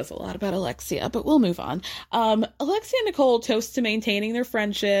think that says a lot about Alexia, but we'll move on. Alexia and Nicole toast to maintaining their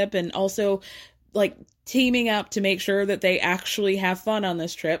friendship and also like teaming up to make sure that they actually have fun on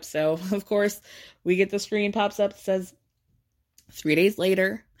this trip. So of course we get the screen pops up, says 3 days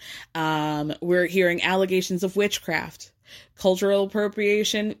later, we're hearing allegations of witchcraft. Cultural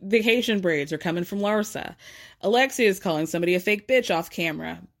appropriation, vacation braids are coming from Larsa. Alexia is calling somebody a fake bitch off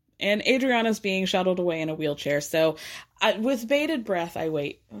camera. And Adriana's being shuttled away in a wheelchair. So with bated breath, I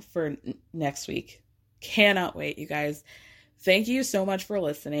wait for next week. Cannot wait, you guys. Thank you so much for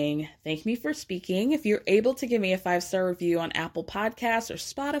listening. Thank me for speaking. If you're able to give me a 5-star review on Apple Podcasts or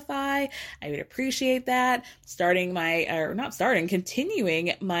Spotify, I would appreciate that.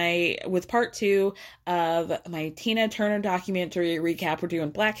 Continuing with part 2 of my Tina Turner documentary recap. We're doing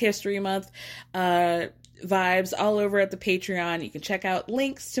Black History Month vibes all over at the Patreon. You can check out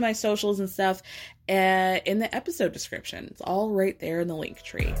links to my socials and stuff in the episode description. It's all right there in the link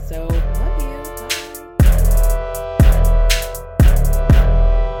tree. So, love you.